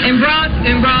 and brought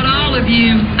all of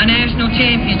you a national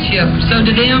championship. So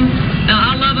to them,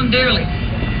 I love them dearly.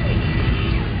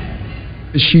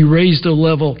 She raised the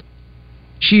level.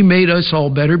 She made us all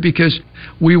better because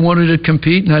we wanted to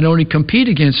compete, not only compete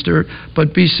against her,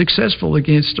 but be successful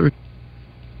against her.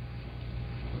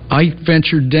 I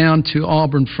ventured down to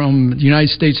Auburn from the United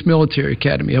States Military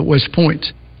Academy at West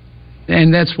Point.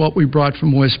 And that's what we brought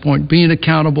from West Point, being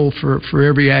accountable for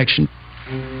every action.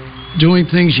 Doing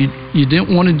things you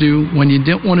didn't want to do when you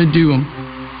didn't want to do them.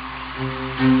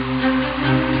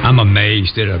 I'm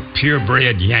amazed that a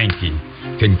purebred Yankee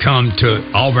can come to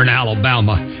Auburn,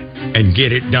 Alabama, and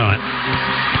get it done.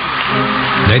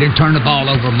 They didn't turn the ball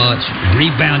over much,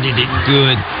 rebounded it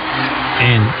good,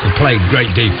 and played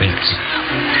great defense.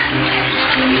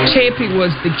 Champy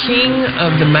was the king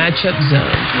of the matchup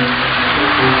zone.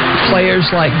 Players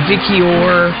like Vicki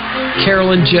Orr,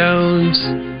 Carolyn Jones.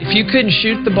 If you couldn't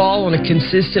shoot the ball on a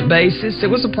consistent basis, it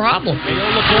was a problem.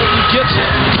 Viola Bolton gets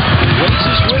it.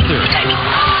 Races with her.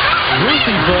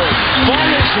 Ruthie Bolton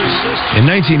follows her sister. In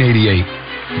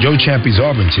 1988, Joe Champy's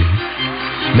Auburn team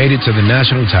made it to the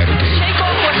national title game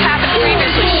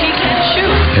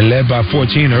and led by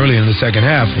 14 early in the second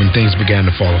half when things began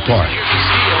to fall apart.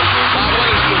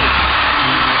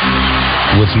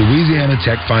 With Louisiana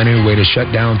Tech finding a way to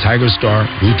shut down Tiger star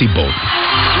Ruthie Bolton.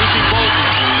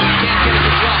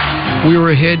 We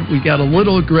were ahead. We got a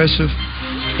little aggressive,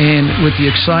 and with the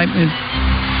excitement,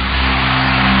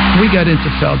 we got into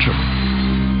foul trouble.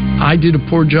 I did a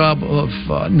poor job of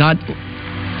not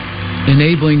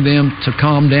enabling them to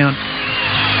calm down.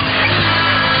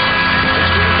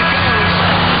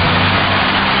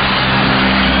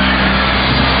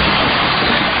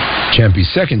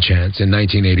 Champy's second chance in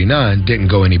 1989 didn't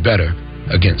go any better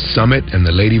against Summit and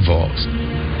the Lady Vols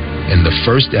in the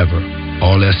first ever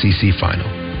All-SEC Final.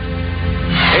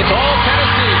 It's all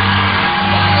Tennessee.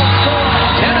 Final score,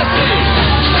 Tennessee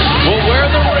will wear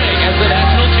the ring as the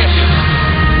national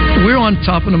champion. We're on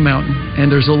top of the mountain,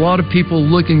 and there's a lot of people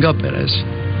looking up at us.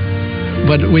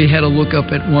 But we had to look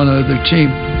up at one other team.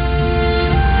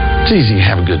 It's easy to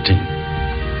have a good team.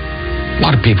 A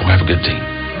lot of people have a good team.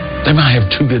 They might have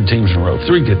 2 good teams in a row,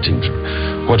 3 good teams.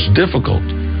 What's difficult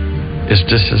is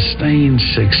to sustain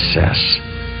success.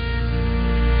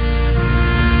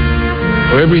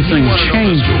 Everything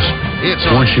changes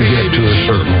once you get to a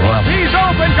certain level. He's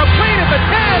open, complete at the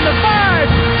 10, the 5.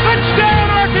 Touchdown,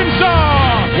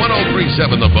 Arkansas!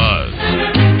 1037 The Buzz.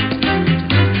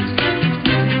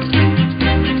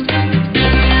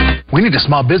 We need a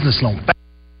small business loan.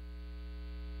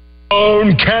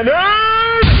 Own cannon!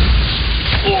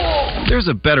 There's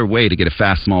a better way to get a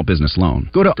fast small business loan.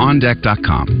 Go to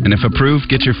OnDeck.com, and if approved,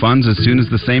 get your funds as soon as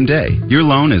the same day. Your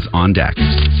loan is on deck.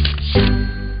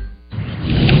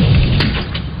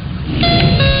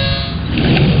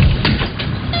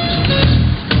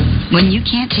 When you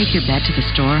can't take your bed to the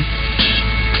store,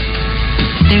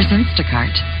 there's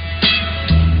Instacart.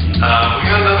 We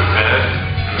got another bed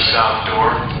in the south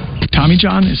door. Tommy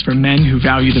John is for men who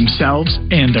value themselves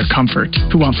and their comfort,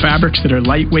 who want fabrics that are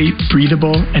lightweight,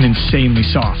 breathable, and insanely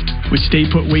soft, with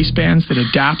stay-put waistbands that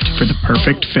adapt for the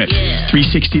perfect fit.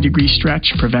 360-degree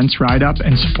stretch prevents ride-up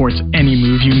and supports any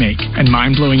move you make, and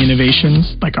mind-blowing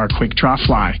innovations like our Quick Draw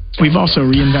Fly. We've also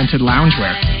reinvented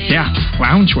loungewear. Yeah,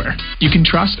 loungewear. You can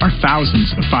trust our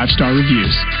thousands of 5-star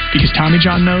reviews, because Tommy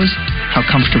John knows how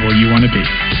comfortable you want to be.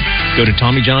 Go to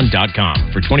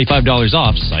TommyJohn.com for $25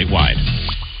 off site-wide.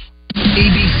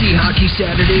 ABC Hockey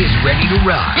Saturday is ready to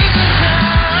rock.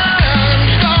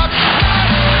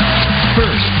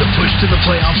 First, the push to the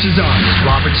playoffs is on as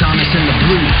Robert Thomas and the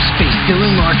Blues face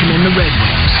Dylan Larkin and the Red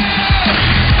Wings.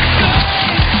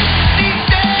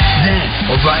 Then,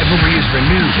 a rivalry is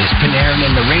renewed as Panarin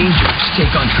and the Rangers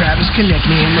take on Travis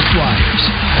Konechny and the Flyers.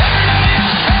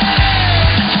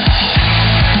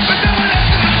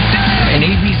 An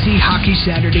ABC Hockey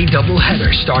Saturday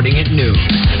doubleheader starting at noon.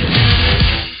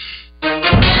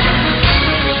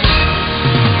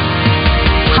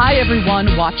 Hi,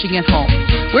 everyone watching at home.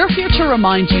 We're here to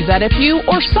remind you that if you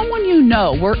or someone you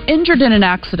know were injured in an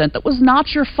accident that was not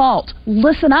your fault,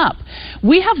 listen up.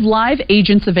 We have live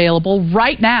agents available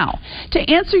right now to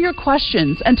answer your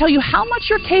questions and tell you how much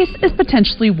your case is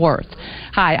potentially worth.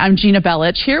 Hi, I'm Gina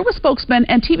Bellich, here with spokesman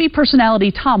and TV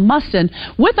personality Tom Mustin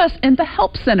with us in the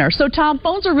Help Center. So, Tom,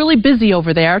 phones are really busy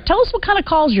over there. Tell us what kind of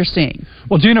calls you're seeing.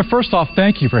 Well, Gina, first off,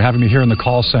 thank you for having me here in the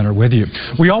call center with you.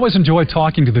 We always enjoy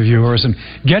talking to the viewers and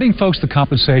getting folks the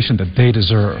compensation that they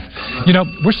deserve. You know,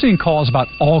 we're seeing calls about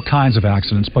all kinds of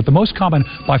accidents, but the most common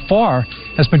by far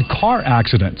has been car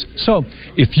accidents. So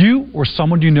if you or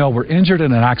someone you know were injured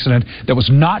in an accident that was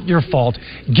not your fault,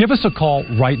 give us a call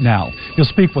right now. You'll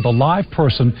speak with a live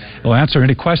person. They'll answer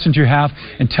any questions you have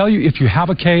and tell you if you have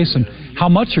a case and how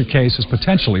much your case is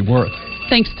potentially worth.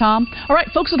 Thanks, Tom. All right,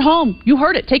 folks at home, you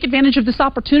heard it. Take advantage of this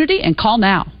opportunity and call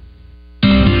now.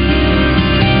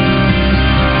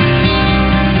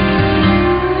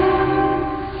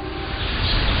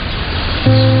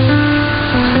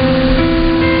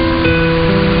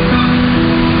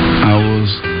 I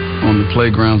was on the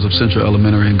playgrounds of Central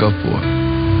Elementary in Gulfport.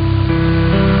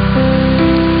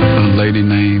 A lady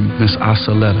named Miss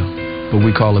Asaletta, but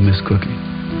we call her Miss Cookie.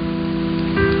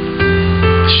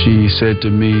 She said to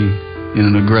me, in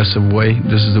an aggressive way,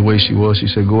 this is the way she was, she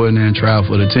said, go in there and try out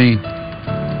for the team.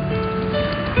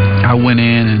 I went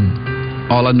in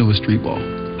and all I knew was street ball.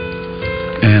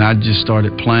 And I just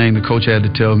started playing. The coach had to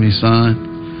tell me, son,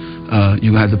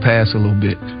 you're going to have to pass a little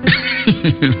bit.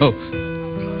 You know.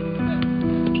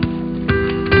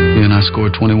 And I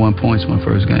scored 21 points my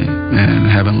first game and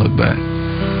haven't looked back.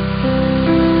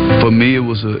 For me, it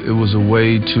was a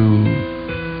way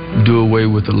to do away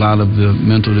with a lot of the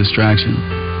mental distraction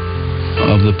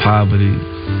of the poverty.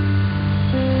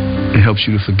 It helps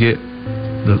you to forget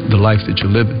the life that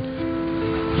you're living.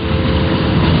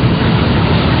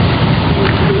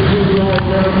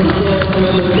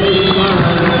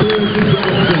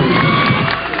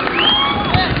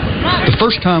 The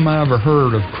first time I ever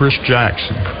heard of Chris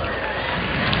Jackson,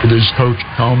 his coach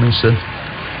called me and said,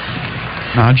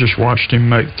 I just watched him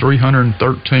make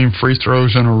 313 free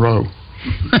throws in a row.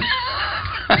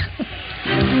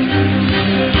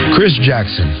 Chris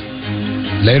Jackson,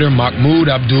 later Mahmoud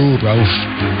Abdul Rauf,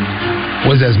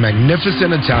 was as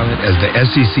magnificent a talent as the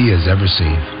SEC has ever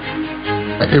seen.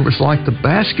 It was like the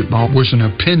basketball was an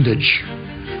appendage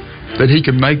that he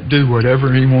could make do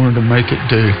whatever he wanted to make it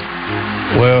do.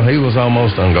 Well, he was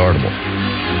almost unguardable.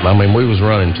 I mean, we was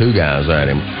running two guys at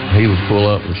him. He would pull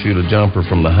up and shoot a jumper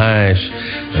from the hash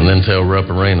and then tell Rupp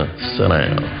Arena, sit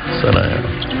down, sit down.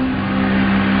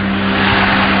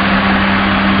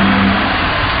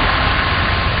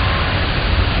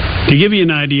 To give you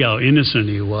an idea how innocent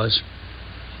he was,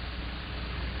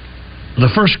 the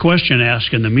first question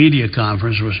asked in the media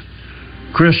conference was,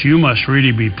 Chris, you must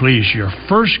really be pleased. Your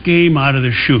first game out of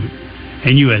the chute,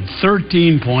 and you had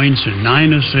 13 points and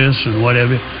 9 assists and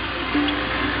whatever.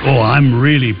 Oh, I'm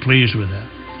really pleased with that.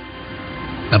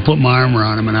 I put my arm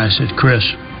around him and I said, Chris,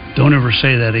 don't ever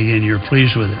say that again. You're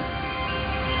pleased with it.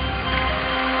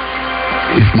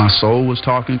 If my soul was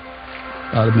talking,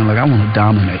 I'd have been like, I want to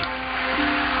dominate.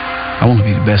 I want to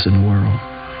be the best in the world.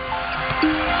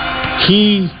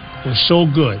 He was so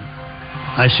good.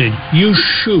 I said, you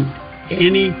shoot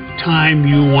any time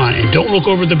you want, and don't look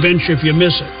over the bench if you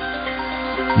miss it.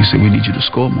 You said, we need you to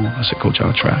score more. I said, Coach,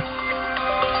 I'll try.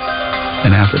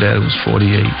 And after that, it was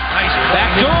 48. Nice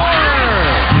backdoor!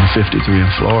 And 53 in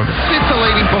Florida.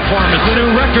 Scintillating performance. The new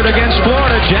record against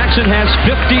Florida. Jackson has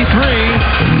 53.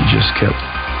 And he just kept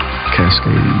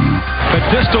cascading. But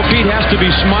Pistol Pete has to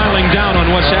be smiling down on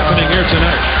what's happening here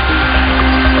tonight.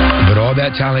 But all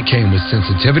that talent came with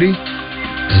sensitivity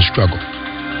and struggle,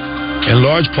 in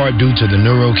large part due to the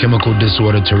neurochemical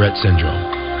disorder Tourette syndrome,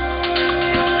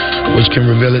 which can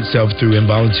reveal itself through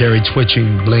involuntary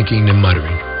twitching, blinking, and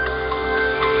muttering.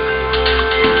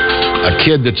 A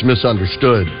kid that's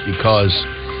misunderstood because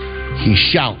he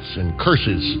shouts and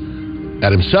curses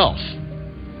at himself,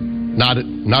 not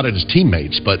at his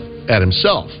teammates, but at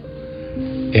himself.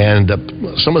 And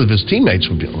some of his teammates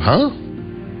would be, huh?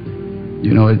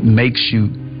 You know, it makes you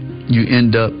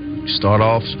end up, start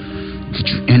off, but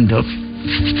you end up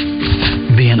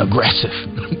being aggressive.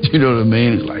 You know what I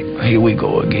mean? It's like, here we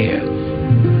go again.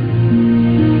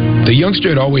 The youngster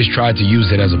had always tried to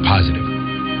use it as a positive,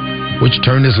 which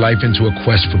turned his life into a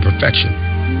quest for perfection.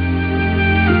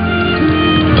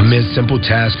 Amid simple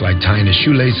tasks like tying his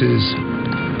shoelaces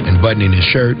and buttoning his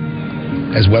shirt,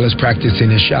 as well as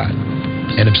practicing his shot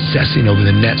and obsessing over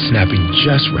the net snapping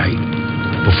just right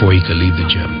before he could leave the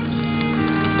gym.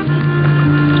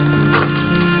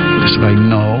 It's like,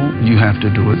 no, you have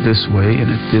to do it this way and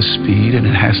at this speed, and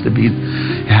it has to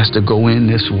go in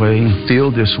this way and feel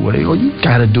this way, or you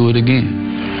got to do it again.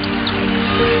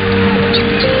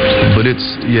 But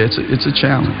it's a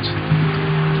challenge.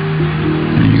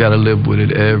 And you got to live with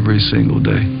it every single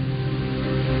day.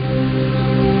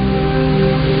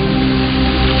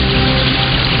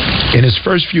 In his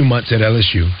first few months at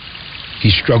LSU, he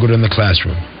struggled in the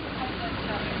classroom,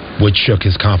 which shook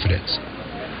his confidence.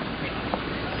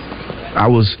 I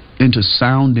was into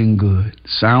sounding good,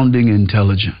 sounding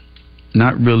intelligent,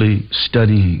 not really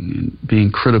studying and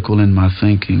being critical in my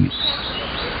thinking.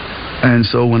 And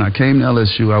so when I came to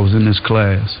LSU, I was in this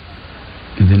class,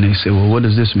 and then they said, well, what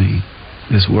does this mean,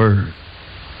 this word?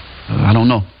 I don't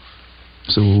know.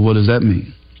 So, well, what does that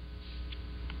mean?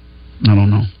 I don't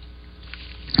know.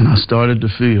 And I started to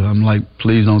feel, I'm like,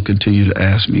 please don't continue to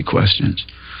ask me questions.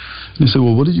 And they said,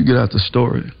 well, what did you get out the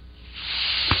story?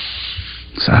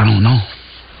 I said, I don't know.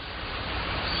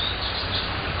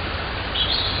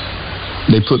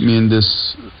 They put me in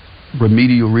this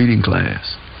remedial reading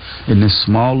class in this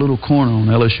small little corner on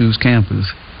LSU's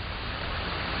campus.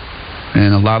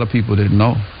 And a lot of people didn't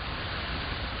know.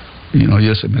 You know,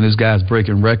 yes, I mean, this guy's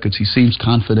breaking records. He seems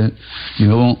confident, you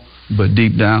know, but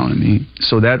deep down, I mean,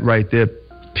 so that right there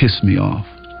pissed me off.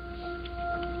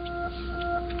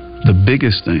 The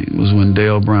biggest thing was when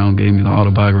Dale Brown gave me the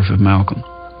autobiography of Malcolm.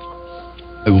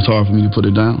 It was hard for me to put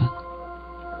it down.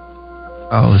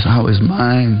 How his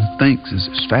mind thinks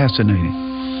is fascinating.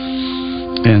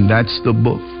 And that's the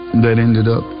book that ended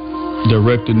up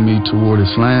directing me toward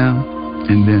Islam.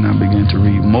 And then I began to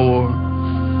read more.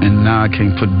 And now I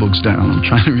can't put books down. I'm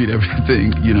trying to read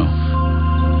everything,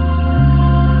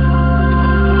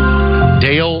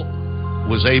 Dale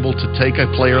was able to take a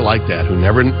player like that who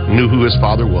never knew who his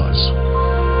father was,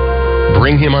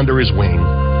 bring him under his wing,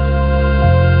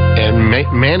 and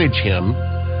manage him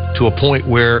to a point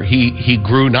where he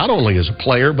grew not only as a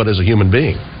player but as a human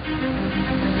being.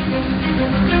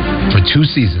 For 2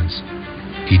 seasons,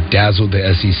 he dazzled the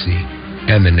SEC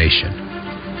and the nation.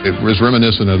 It was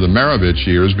reminiscent of the Maravich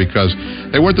years because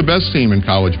they weren't the best team in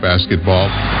college basketball.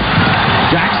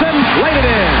 Jackson laid it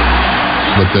in.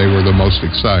 But they were the most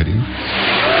exciting.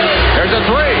 There's a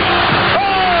 3.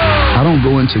 Oh! I don't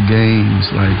go into games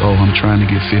like, I'm trying to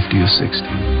get 50 or 60.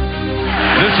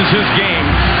 This is his game,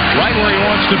 right where he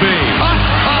wants to be.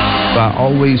 I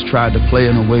always tried to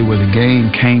play in a way where the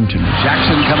game came to me.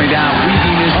 Jackson coming down,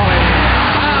 weaving his way.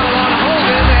 Foul on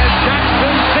Hogan as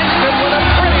Jackson cinched it with a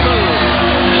pretty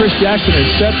move. Chris Jackson has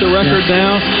set the record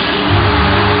now.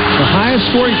 The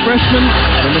highest scoring freshman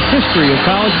in the history of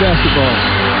college basketball.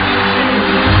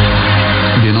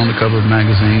 Being on the cover of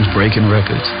magazines, breaking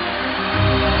records.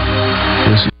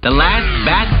 The last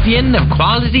bastion of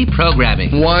quality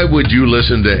programming. Why would you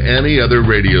listen to any other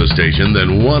radio station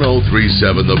than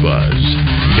 103.7 The Buzz?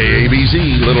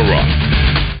 KABZ, Little Rock.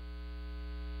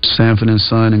 Sanford and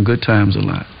Son and Good Times a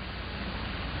lot.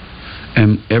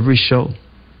 And every show,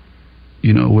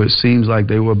 where it seems like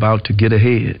they were about to get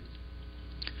ahead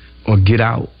or get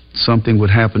out, something would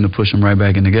happen to push them right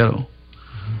back in the ghetto.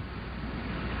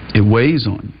 It weighs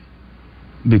on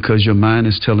you because your mind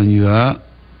is telling you,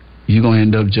 you're going to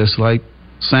end up just like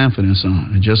Sanford and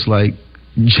Son, just like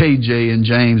J.J. and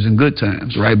James in Good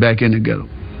Times, right back in the ghetto.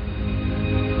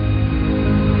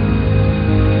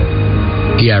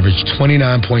 He averaged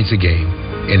 29 points a game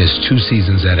in his 2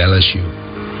 seasons at LSU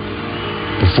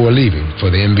before leaving for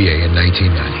the NBA in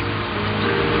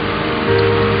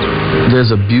 1990.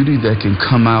 There's a beauty that can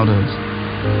come out of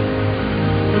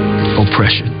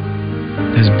oppression.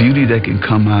 There's beauty that can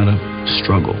come out of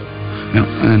struggle.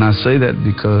 And I say that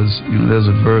because, there's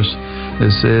a verse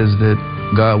that says that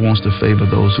God wants to favor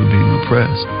those who are being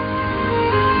oppressed.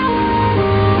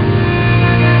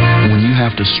 When you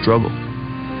have to struggle,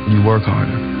 you work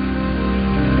harder.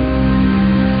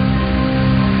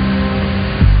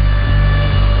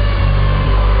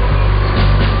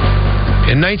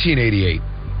 In 1988,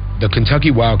 the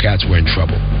Kentucky Wildcats were in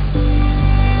trouble.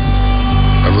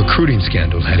 A recruiting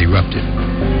scandal had erupted,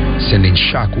 sending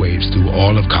shockwaves through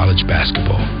all of college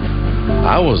basketball.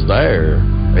 I was there.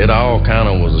 It all kind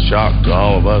of was a shock to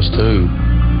all of us, too.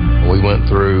 We went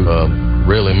through a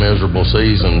really miserable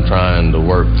season trying to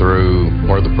work through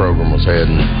where the program was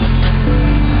heading.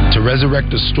 To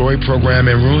resurrect the story program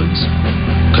in ruins,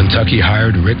 Kentucky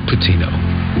hired Rick Pitino.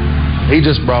 He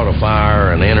just brought a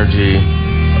fire, an energy,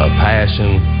 a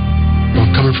passion.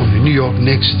 Coming from the New York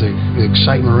Knicks, the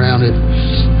excitement around it,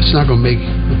 it's not going to make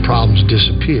the problems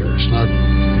disappear. It's not,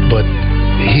 but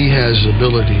he has the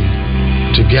ability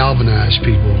to galvanize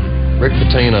people. Rick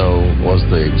Pitino was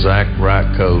the exact right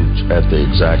coach at the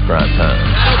exact right time.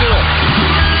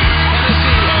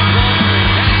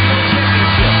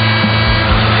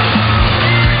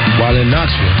 While in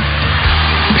Knoxville,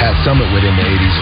 Pat Summitt in the 80s